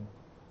 what happened?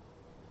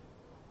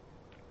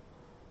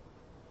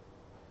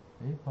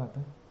 Hey, what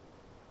happened?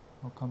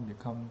 How come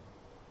become...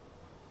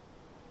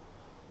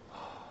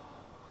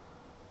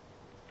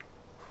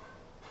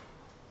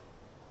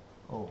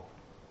 Oh,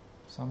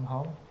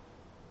 somehow...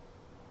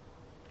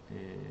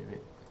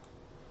 wait.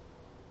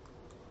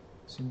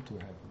 Seem to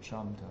have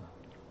jumped.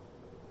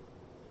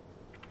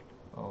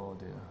 Oh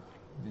dear.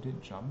 Did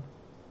it jump?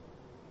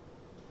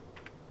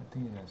 I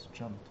think it has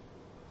jumped.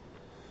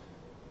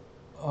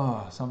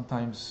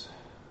 Sometimes.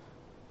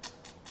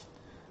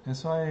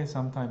 That's why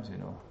sometimes,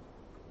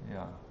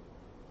 yeah.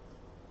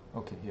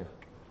 Okay, here.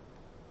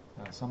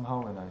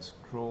 Somehow when I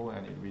scroll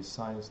and it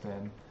resizes,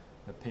 then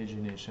the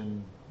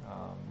pagination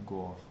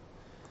go off.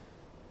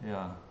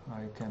 Yeah,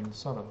 I can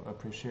sort of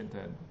appreciate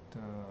that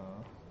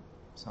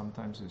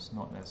sometimes it's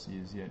not as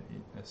easy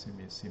as it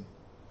may seem.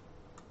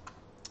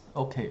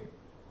 Okay,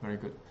 very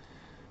good.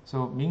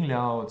 So 明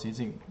了即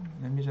净.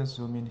 Let me just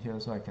zoom in here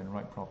so I can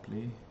write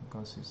properly,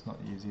 because it's not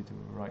easy to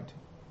write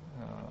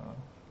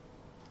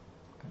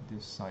at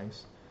this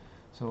size.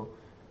 So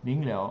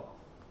明了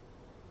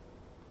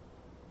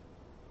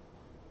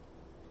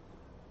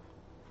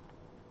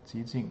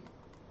即净.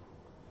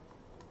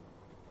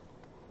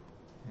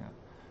 Yeah.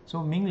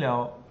 So 明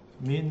了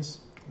means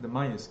the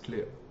mind is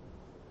clear.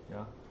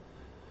 Yeah.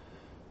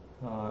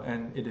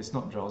 And it is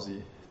not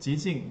drowsy. 即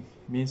净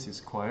means it's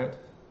quiet,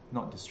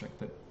 not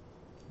distracted.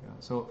 Yeah,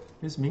 so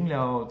this 明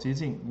了即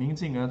净, 明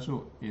镜而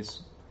注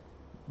is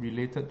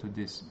related to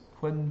this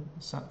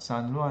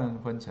散乱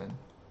昏沉.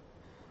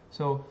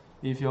 So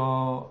if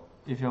your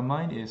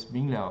mind is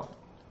明了,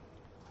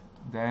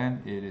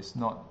 then it is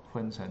not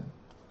昏沉.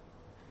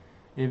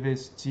 If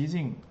it's 即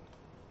净,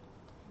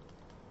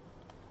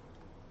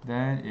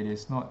 then it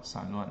is not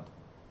散乱.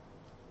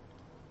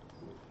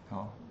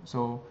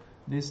 So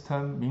this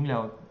term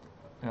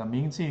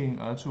明镜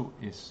而注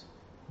is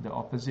the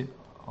opposite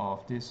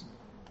of this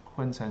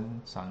昏沉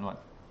散乱.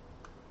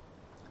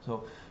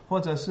 So 或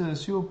者是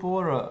修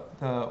般若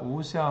的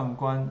无相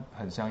观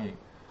很相应.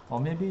 Or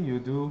maybe you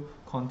do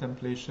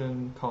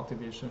contemplation,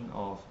 cultivation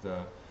of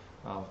the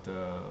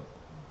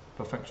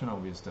perfection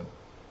of wisdom,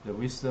 the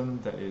wisdom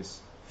that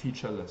is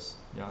featureless,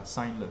 yeah,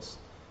 signless,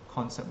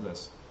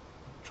 conceptless,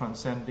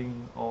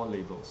 transcending all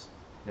labels.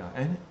 Yeah,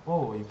 and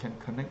you can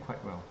connect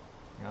quite well.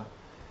 Yeah.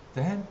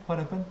 Then what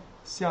happened?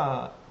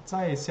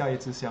 再下一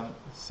支香，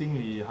心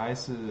里还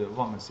是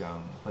妄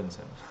想昏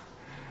沉。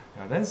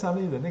Yeah, then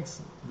suddenly the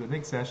next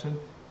session,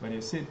 when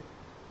you sit,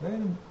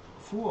 then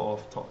full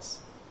of thoughts.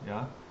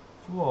 Yeah,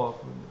 full of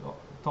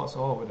thoughts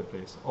all over the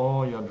place.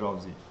 Or you're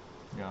drowsy.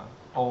 Yeah,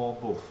 or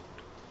both.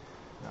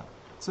 Yeah,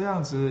 这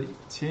样子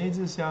前一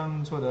支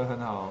香做得很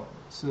好，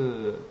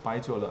是白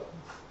做了。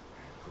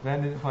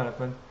Then what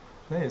happened?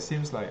 Then it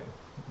seems like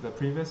the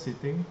previous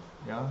sitting,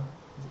 yeah,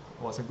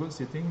 was a good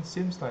sitting.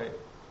 Seems like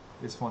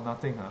it's for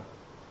nothing, huh?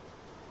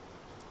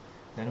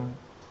 Then,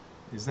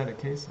 is that the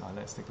case?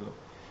 Let's take a look.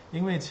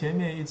 因为前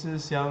面一支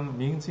香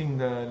明镜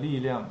的力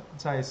量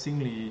在心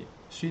里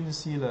熏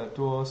吸了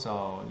多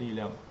少力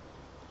量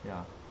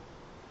呀？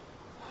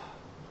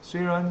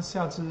虽然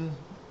下支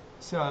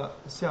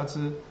下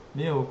肢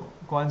没有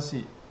关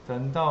系，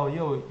等到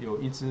又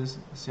有一支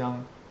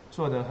香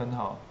做得很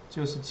好，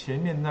就是前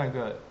面那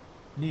个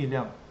力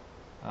量，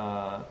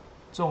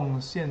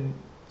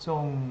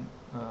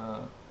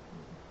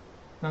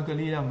那个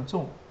力量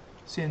重，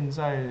现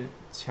在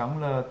强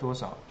了多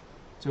少？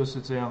就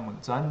是这样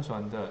辗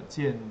转的、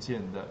渐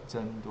渐的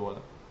增多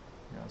了。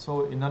Yeah.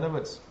 So in other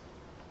words,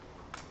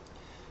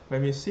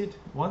 when we sit,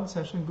 one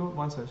session good,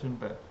 one session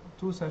bad,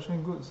 2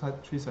 session good,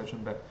 3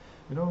 session bad,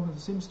 it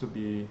seems to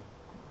be,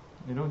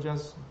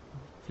 just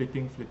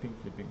flipping.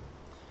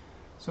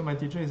 So my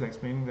teacher is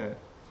explaining that,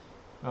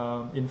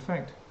 in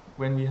fact,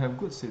 when we have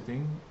good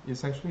sitting,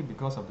 it's actually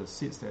because of the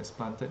seeds that's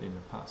planted in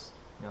the past.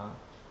 Yeah,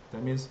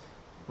 that means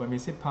when we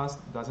say past,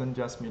 doesn't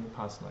just mean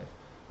past life.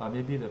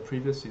 Maybe the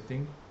previous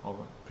sitting or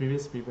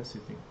previous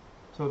sitting.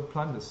 So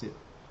plant the seed.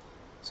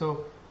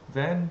 So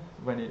then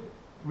when it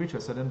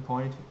reaches a certain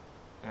point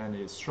and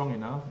it's strong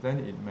enough, then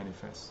it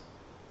manifests.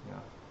 Yeah.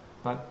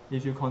 But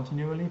if you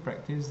continually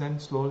practice, then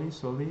slowly,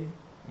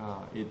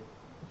 it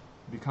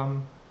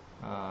become,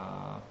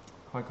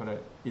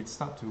 it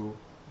start to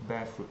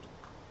bear fruit.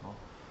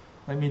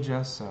 Let me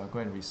just go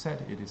and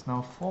reset. It is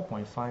now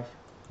 4.5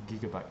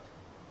 gigabyte.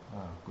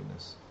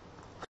 Goodness.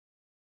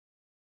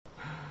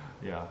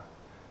 Yeah.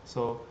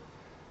 So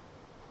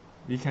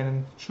we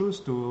can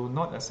choose to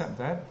not accept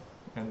that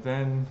and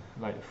then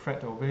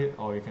fret over it,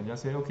 or you can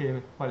just say,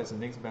 okay, what is the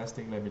next best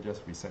thing? Let me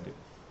just reset it.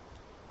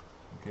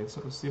 Okay,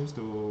 so it seems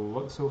to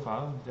work so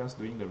far, just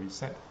doing the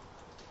reset.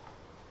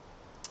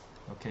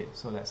 Okay,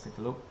 so let's take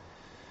a look.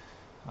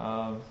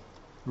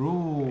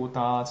 如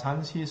打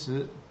禅期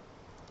时，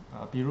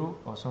比如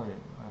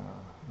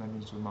let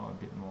me zoom out a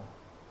bit more.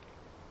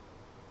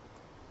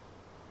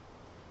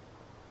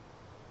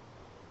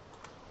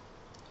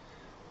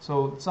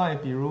 So 再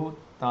比如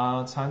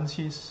打禅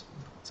期时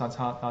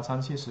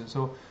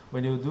，so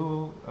when you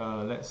do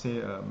let's say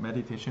a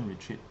meditation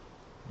retreat,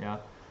 yeah,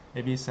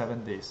 maybe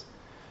 7 days,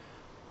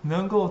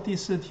 能够第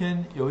4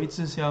天有1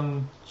支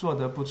香做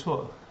得不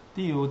错，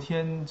第5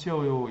天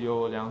就有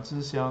2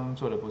支香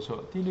做得不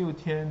错，第6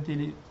天、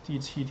第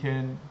7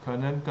天可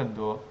能更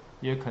多，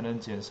也可能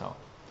减少。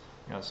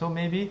Yeah, so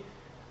maybe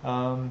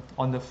on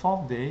the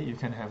 4th day you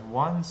can have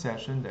 1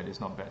 session that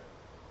is not bad.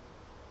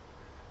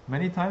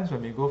 Many times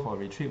when we go for a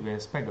retreat, we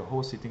expect the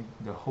whole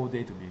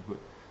day to be good.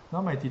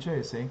 Now my teacher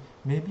is saying,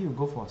 maybe you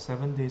go for a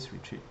 7 days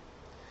retreat,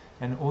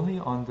 and only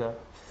on the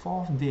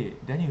 4th day,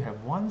 then you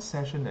have 1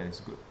 session that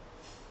is good.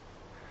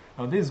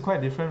 Now this is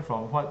quite different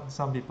from what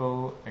some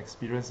people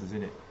experience,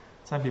 isn't it?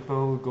 Some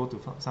people go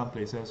to some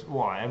places,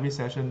 wow, every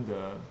session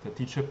the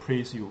teacher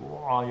praise you,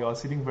 wow, you are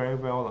sitting very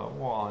well,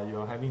 wow, you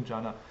are having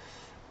jhana.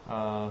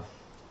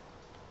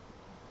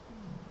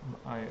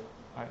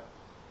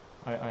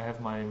 I have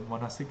my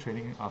monastic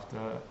training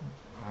after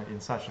in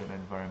such an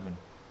environment.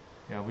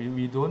 Yeah,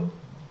 we don't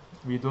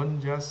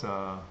just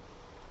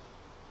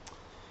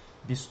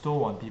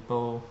bestow on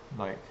people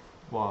like,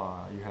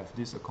 wow, you have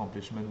this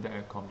accomplishment,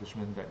 that,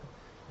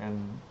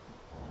 and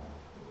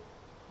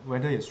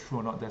whether it's true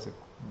or not, that's a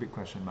big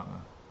question mark.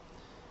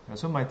 Yeah,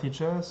 so my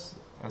teacher's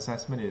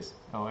assessment is,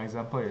 our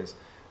example is,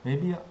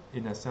 maybe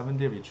in a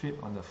 7-day retreat,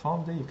 on the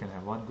 4th day you can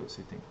have 1 good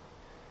sitting,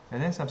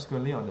 and then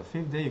subsequently on the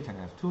 5th day you can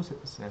have 2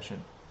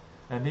 sessions.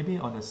 And maybe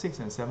on the 6th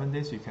and 7th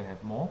days you can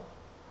have more,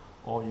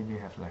 or you may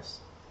have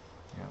less.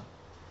 Yeah.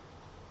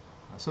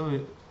 So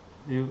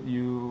if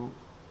you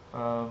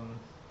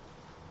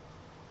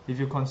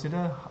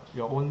consider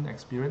your own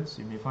experience,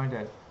 you may find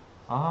that,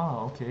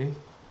 okay,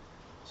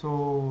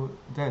 so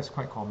that is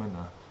quite common.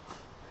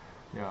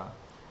 Yeah.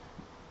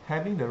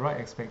 Having the right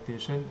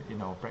expectation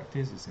in our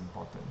practice is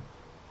important.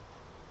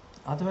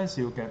 Otherwise,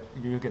 you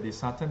get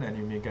disheartened and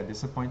you may get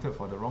disappointed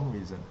for the wrong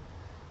reason.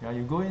 Yeah,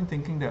 you go in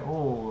thinking that,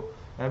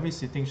 every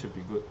sitting should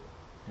be good.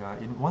 Yeah,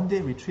 in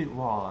 1-day retreat,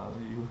 wow,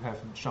 you have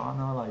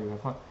jhana, you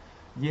have what?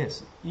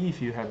 Yes,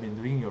 if you have been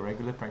doing your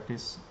regular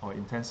practice or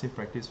intensive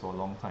practice for a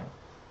long time,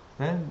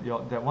 then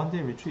that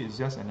 1-day retreat is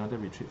just another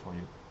retreat for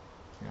you.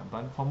 Yeah,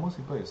 but for most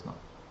people it's not.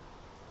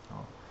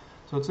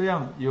 So 这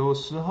样有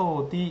时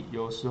候低，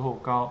有时候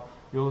高，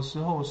有时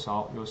候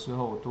少，有时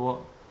候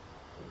多，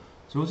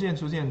逐渐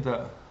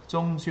的，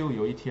终究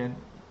有一天，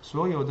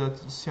所有的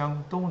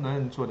香都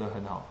能做得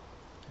很好。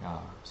Yeah,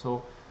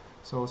 so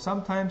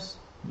sometimes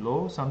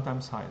low,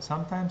 sometimes high,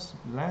 sometimes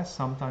less,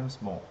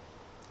 sometimes more.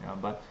 Yeah,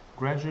 but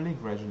gradually,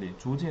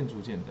 逐渐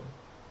的,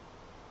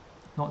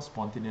 not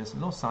spontaneous,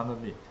 not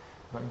suddenly,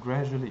 but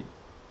gradually.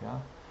 Yeah,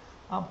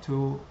 up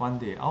to 1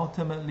 day,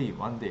 ultimately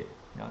 1 day.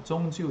 Yeah,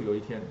 终究有一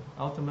天,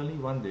 ultimately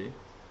 1 day.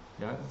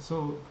 Yeah,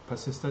 so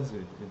persistence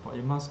is important.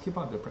 You must keep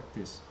up the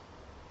practice.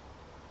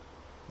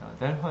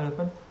 Then what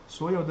happens?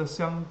 所有的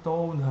香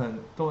都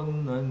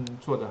能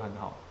做得很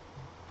好。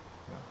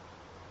Yeah,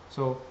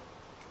 so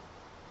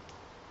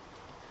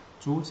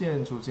逐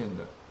渐的，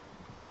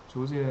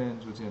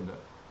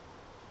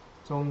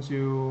终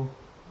究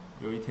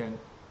有一天，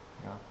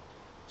呀，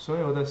所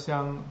有的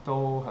香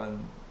都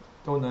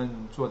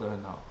能做得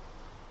很好。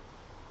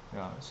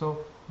Yeah, so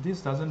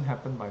this doesn't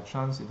happen by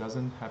chance. It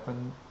doesn't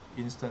happen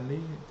instantly.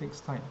 It takes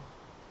time.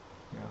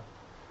 Yeah.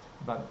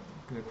 But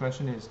the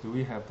question is, do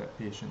we have that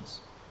patience?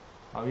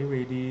 Are we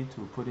ready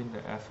to put in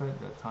the effort,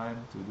 the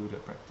time to do the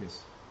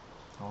practice?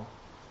 Oh.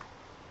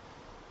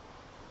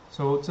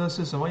 So 这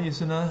是什么意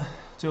思呢？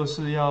就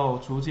是要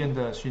逐渐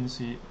的熏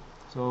习。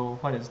So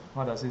what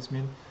does this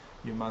mean?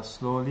 You must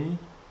slowly.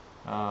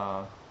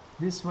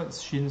 This word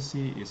熏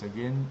习 is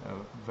again a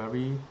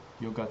very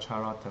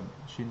Yogacara term.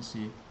 熏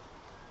习.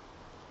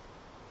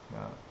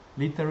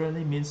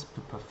 Literally means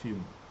to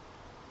perfume.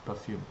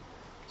 Perfume.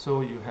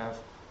 So you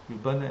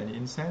burn an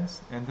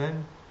incense, and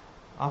then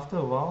after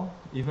a while,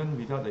 even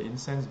without the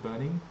incense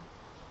burning,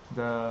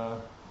 the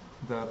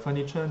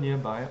furniture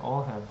nearby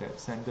all have that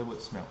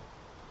sandalwood smell.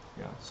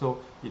 Yeah, so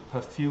it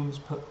perfumes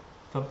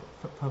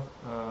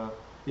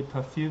it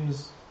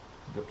perfumes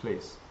the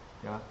place.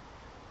 Yeah,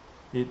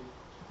 it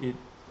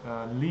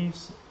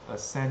leaves a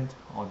scent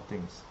on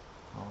things.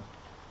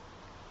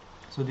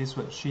 So this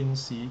word Xin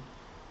Si,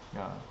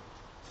 yeah,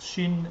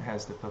 Xin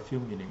has the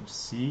perfume meaning.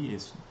 Si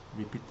is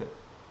repeated.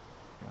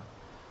 Yeah.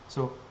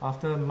 So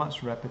after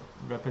much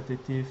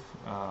repetitive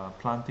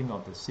planting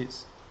of the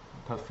seeds,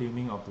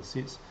 perfuming of the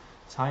seeds,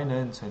 才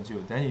能成就,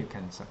 then you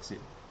can succeed.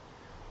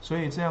 所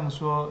以这样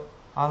说，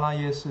阿拉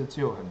耶识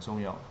就很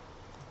重要。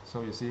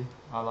So you see,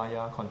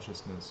 Alaya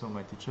consciousness. So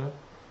my teacher,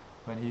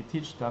 when he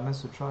teach Dhamma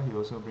Sutra, he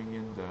also bring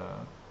in the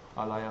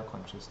Alaya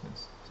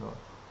consciousness. So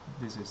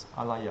this is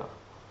Alaya.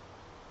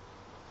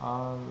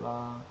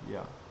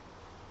 Alaya.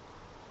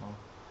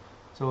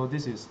 So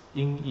this is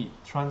Ying-yi,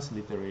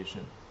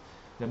 transliteration.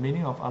 The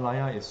meaning of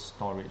Alaya is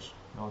storage,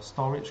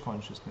 storage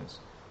consciousness.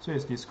 So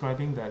it's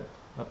describing that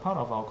a part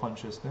of our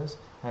consciousness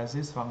has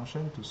this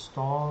function to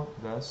store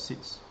the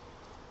seeds.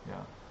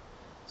 Yeah.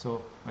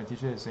 So my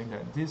teacher is saying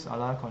that this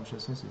Alaya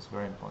consciousness is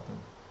very important.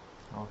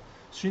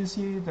 熏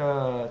习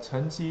的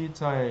成绩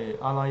在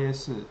阿拉耶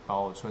识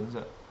保存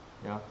着。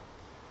Yeah.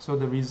 So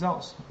the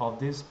results of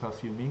this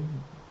perfuming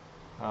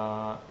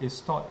is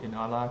stored in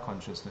Alaya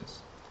consciousness.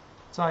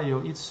 再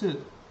有一次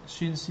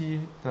熏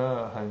习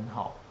得很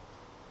好。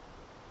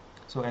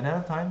So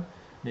another time,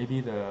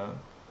 maybe the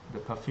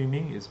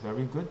perfuming is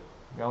very good,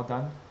 well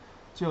done.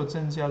 就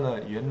增加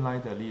了原来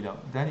的力量.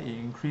 Then it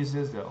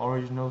increases the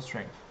original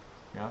strength.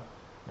 Yeah,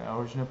 the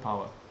original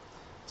power.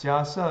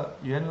 假设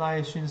原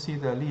来熏习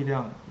的力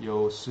量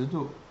有10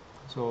度,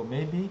 so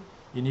maybe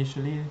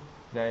initially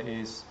there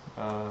is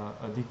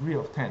a degree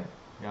of 10,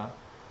 yeah,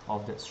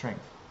 of that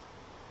strength.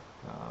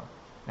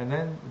 And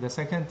then the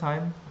second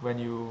time when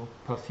you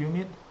perfume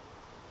it,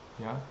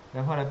 yeah,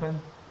 then what happened?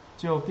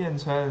 就变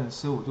成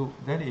15度,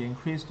 then it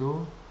increased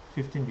to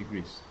 15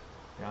 degrees.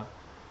 Yeah,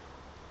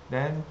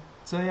 then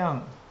这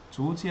样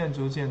逐渐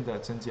的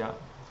增加,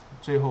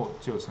 最后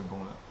就成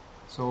功了.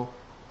 So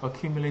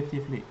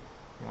accumulatively,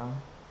 yeah,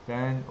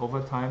 then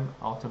over time,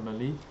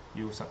 ultimately,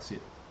 you succeed.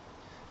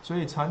 所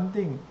以禅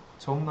定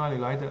从哪里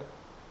来的？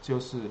就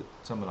是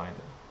这么来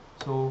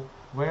的。So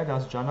where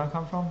does jhana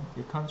come from?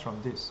 It comes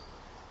from this.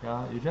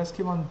 Yeah, you just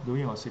keep on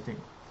doing or sitting,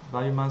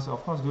 but you must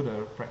of course do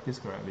the practice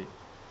correctly.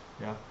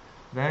 Yeah,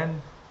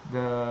 then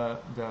the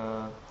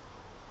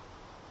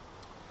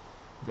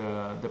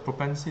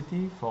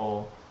propensity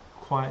for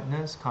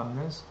quietness,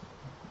 calmness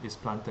is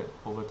planted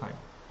over time.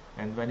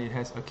 And when it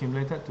has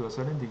accumulated to a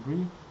certain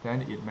degree,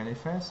 then it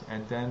manifests,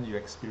 and then you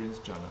experience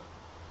jhana.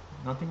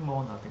 Nothing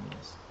more, nothing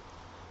less.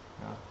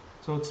 Yeah.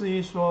 So 至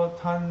于说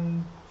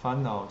贪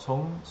烦恼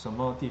从什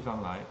么地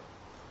方来?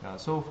 Yeah.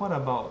 So what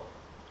about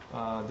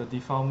the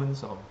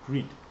defilements of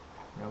greed?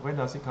 Yeah. Where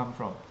does it come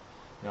from?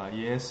 Yeah.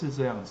 也是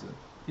这样子.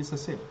 It's the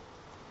same.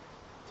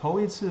 头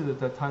一次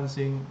的贪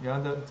心, yeah,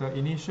 the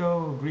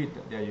initial greed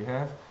that you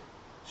have,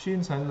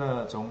 熏成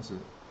了种子,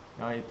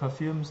 yeah, it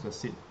perfumes the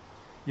seed.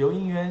 有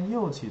因缘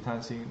又起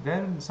贪心,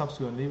 then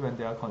subsequently when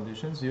there are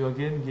conditions, you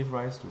again give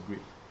rise to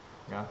greed.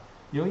 Yeah.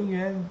 有因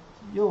缘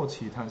又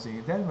起贪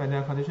心, then when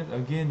there are conditions,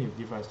 again you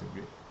give rise to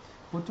greed.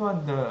 不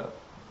断的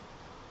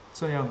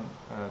这样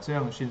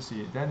熏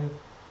习, then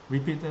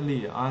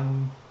repeatedly,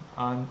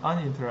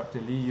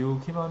 uninterruptedly, you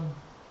keep on,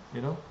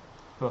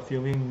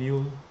 perfuming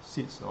new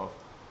seeds of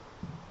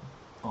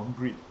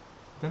greed.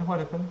 Then what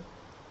happened?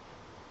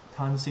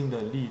 贪心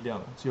的力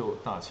量就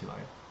大起来.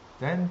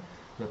 Then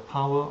the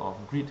power of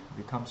greed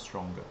becomes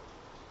stronger.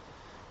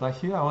 But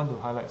here I want to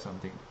highlight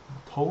something.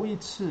 头一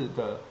次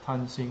的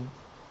贪心.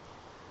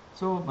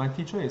 So my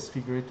teacher is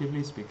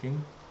figuratively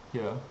speaking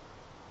here,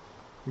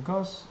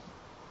 because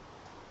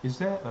is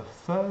there a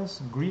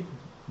first greed?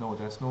 No,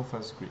 there's no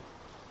first greed.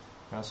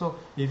 Yeah, so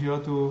if you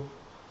are to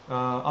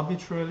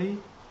arbitrarily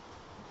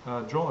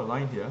draw a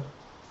line here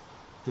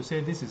to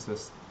say this is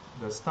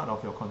the start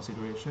of your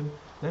consideration,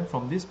 then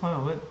from this point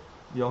onward,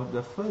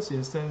 the first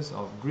instance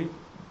of greed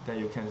that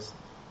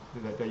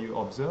you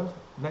observe,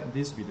 let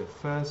this be the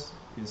first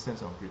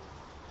instance of greed.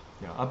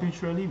 Yeah,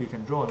 arbitrarily we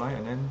can draw a line,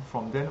 and then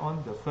from then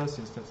on, the first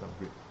instance of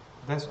greed.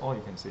 That's all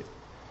you can say.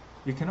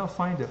 You cannot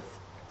find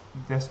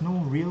there's no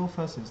real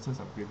first instance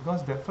of greed,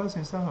 because that first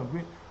instance of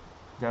greed,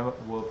 there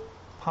were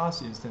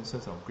past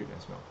instances of greed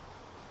as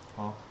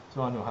well.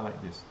 So I want to highlight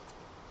this.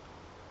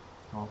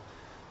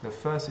 the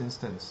first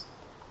instance.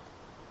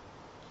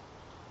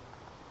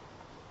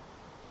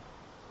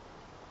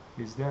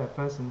 Is there a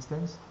first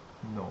instance?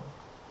 No.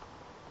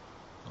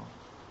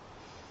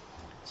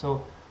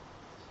 So,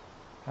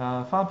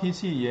 发脾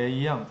气也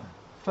一样，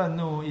愤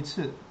怒一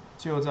次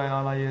就在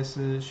阿拉耶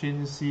斯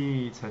熏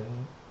习成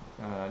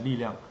力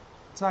量，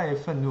再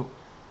愤怒，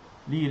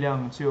力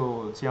量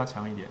就加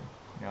强一点。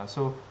Yeah,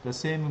 so the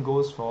same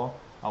goes for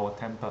our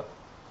temper.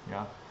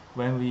 Yeah,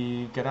 when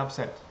we get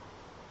upset,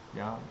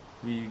 yeah,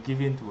 we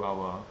give in to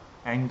our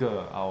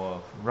anger, our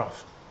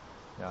wrath.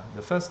 Yeah,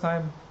 the first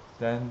time,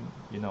 then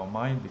our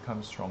mind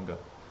becomes stronger.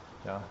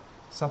 Yeah,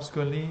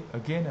 subsequently,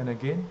 again and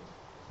again,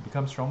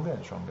 becomes stronger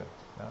and stronger.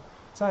 Yeah,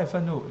 再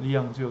愤怒，力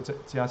量就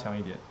加强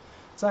一点，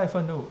再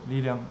愤怒，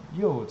力量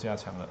又加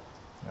强了。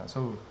Yeah,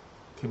 so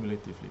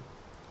cumulatively.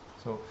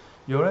 So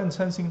有人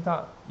嗔心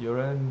大，有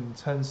人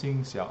嗔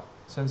心小，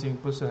嗔心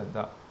不是很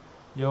大。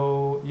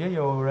也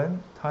有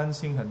人贪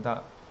心很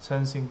大，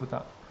嗔心不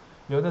大。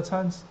有的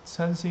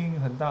嗔心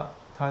很大，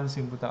贪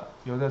心不大。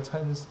有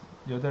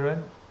的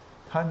人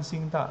贪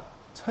心大，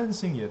嗔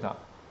心也大，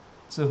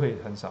智慧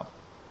很少。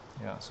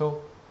Yeah, so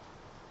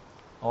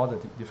all the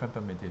different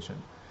permutation.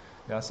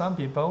 Yeah, some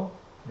people,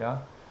 yeah,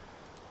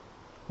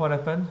 what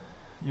happened?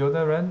 有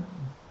的人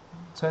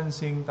嗔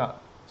心大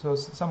so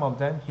some of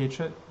them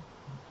hatred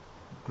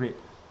great,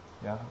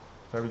 yeah,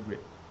 very great,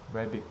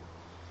 very big.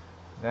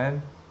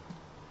 Then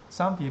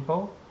some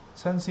people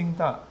嗔心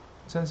大，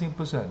嗔心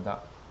不是很大。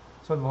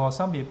So for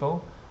some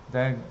people,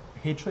 their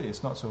hatred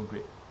is not so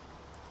great.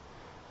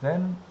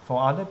 Then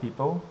for other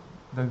people,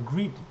 the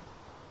greed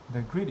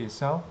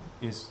itself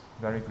is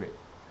very great,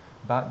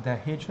 but their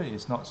hatred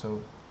is not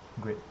so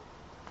great.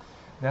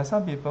 There are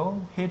some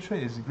people,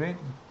 hatred is great,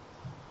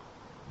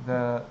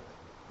 but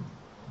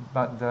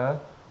the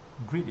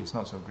greed is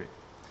not so great.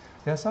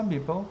 There are some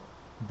people,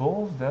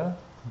 both the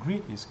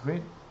greed is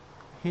great,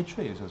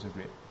 hatred is also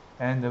great,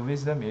 and the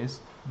wisdom is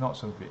not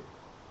so great.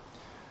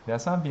 There are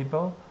some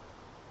people,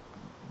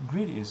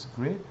 greed is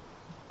great,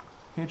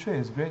 hatred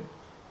is great,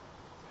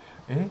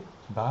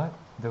 but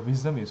the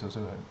wisdom is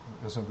also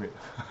great.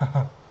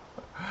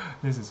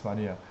 This is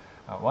funny.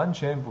 完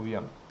全不一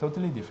样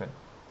totally different.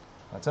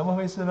 怎么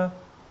回事呢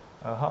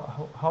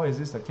？how is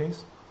this the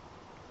case?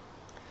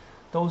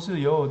 都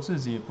是由自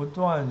己不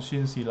断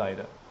熏习来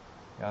的。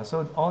Yeah,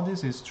 so all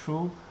this is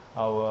through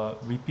our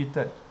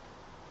repeated,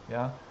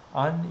 yeah,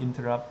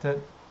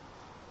 uninterrupted,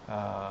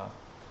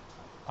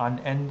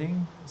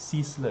 unending,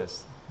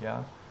 ceaseless,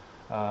 yeah,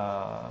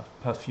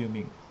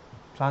 perfuming,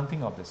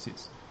 planting of the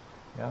seeds.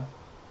 Yeah,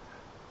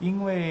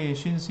 因为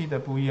熏习的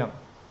不一样，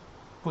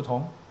不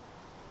同。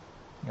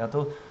Yeah,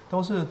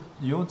 都是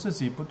由自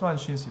己不断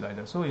熏习来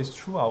的。So it's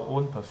through our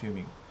own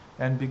perfuming.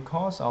 And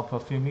because our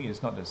perfuming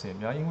is not the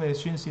same, 因为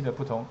熏习的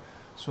不同，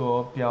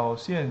所表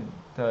现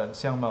的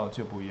相貌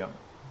就不一样。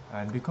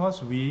And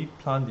because we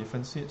plant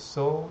different seeds,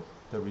 so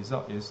the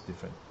result is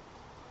different.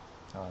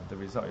 The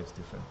result is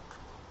different.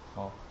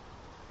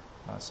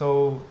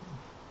 So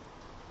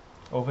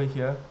over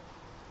here,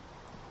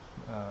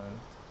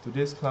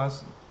 today's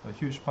class, a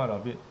huge part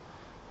of it,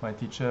 my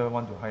teacher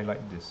want to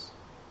highlight this.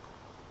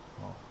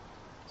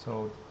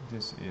 So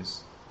this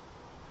is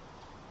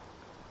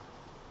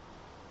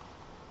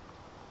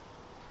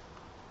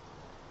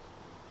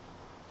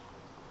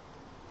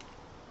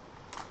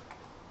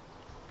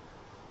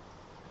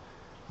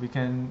we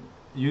can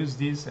use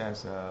this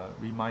as a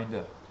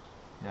reminder.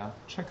 Yeah,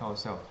 check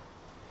ourselves.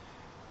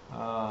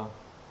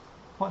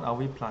 What are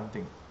we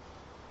planting?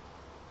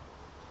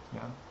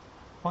 Yeah,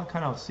 what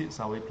kind of seeds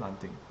are we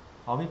planting?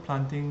 Are we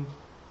planting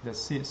the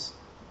seeds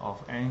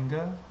of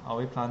anger? Are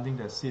we planting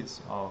the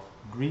seeds of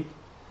greed?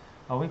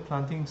 Are we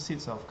planting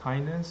seeds of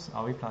kindness?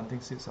 Are we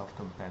planting seeds of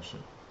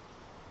compassion?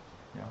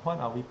 Yeah, what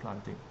are we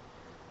planting?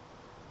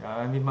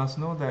 Yeah, and we must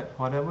know that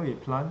whatever we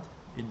plant,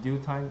 in due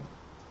time,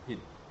 it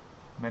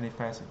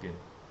manifests again.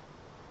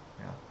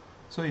 Yeah.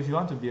 So if you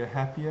want to be a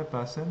happier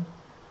person,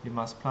 you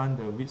must plant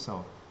the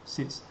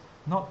seeds.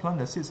 Not plant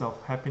the seeds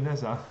of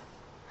happiness. I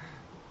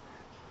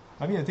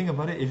mean, think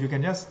about it. If you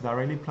can just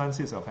directly plant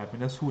seeds of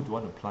happiness, who would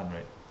want to plant,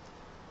 right?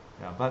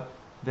 Yeah, but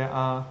there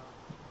are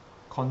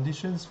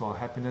conditions for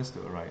happiness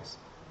to arise.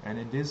 And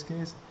in this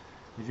case,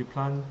 if you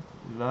plant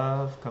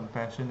love,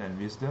 compassion, and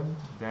wisdom,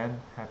 then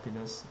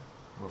happiness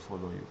will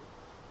follow you.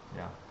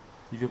 Yeah.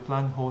 If you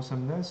plant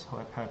wholesomeness,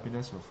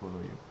 happiness will follow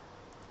you.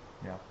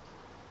 Yeah.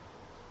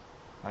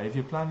 If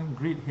you plant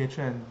greed,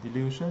 hatred, and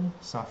delusion,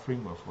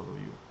 suffering will follow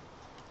you.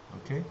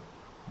 Okay?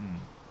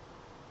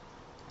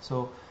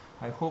 So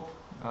I hope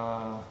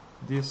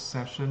this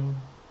session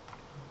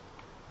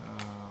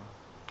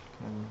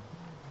can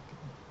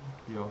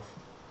be of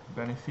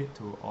benefit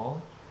to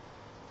all.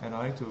 And I'd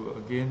like to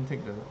again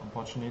take the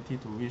opportunity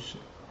to wish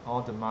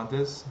all the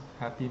mothers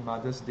happy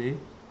Mother's Day.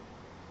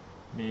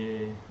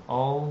 May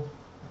all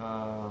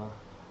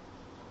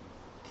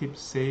keep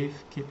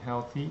safe, keep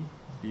healthy,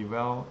 be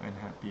well and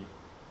happy.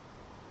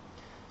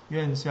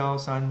 愿消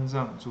三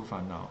障诸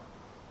烦恼，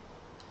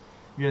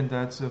愿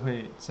得智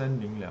慧真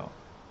明了，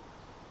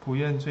普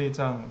愿罪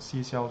障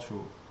悉消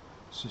除，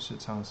世世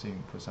昌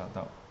行菩萨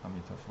道，阿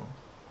弥陀佛。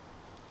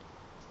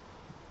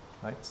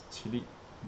来起立。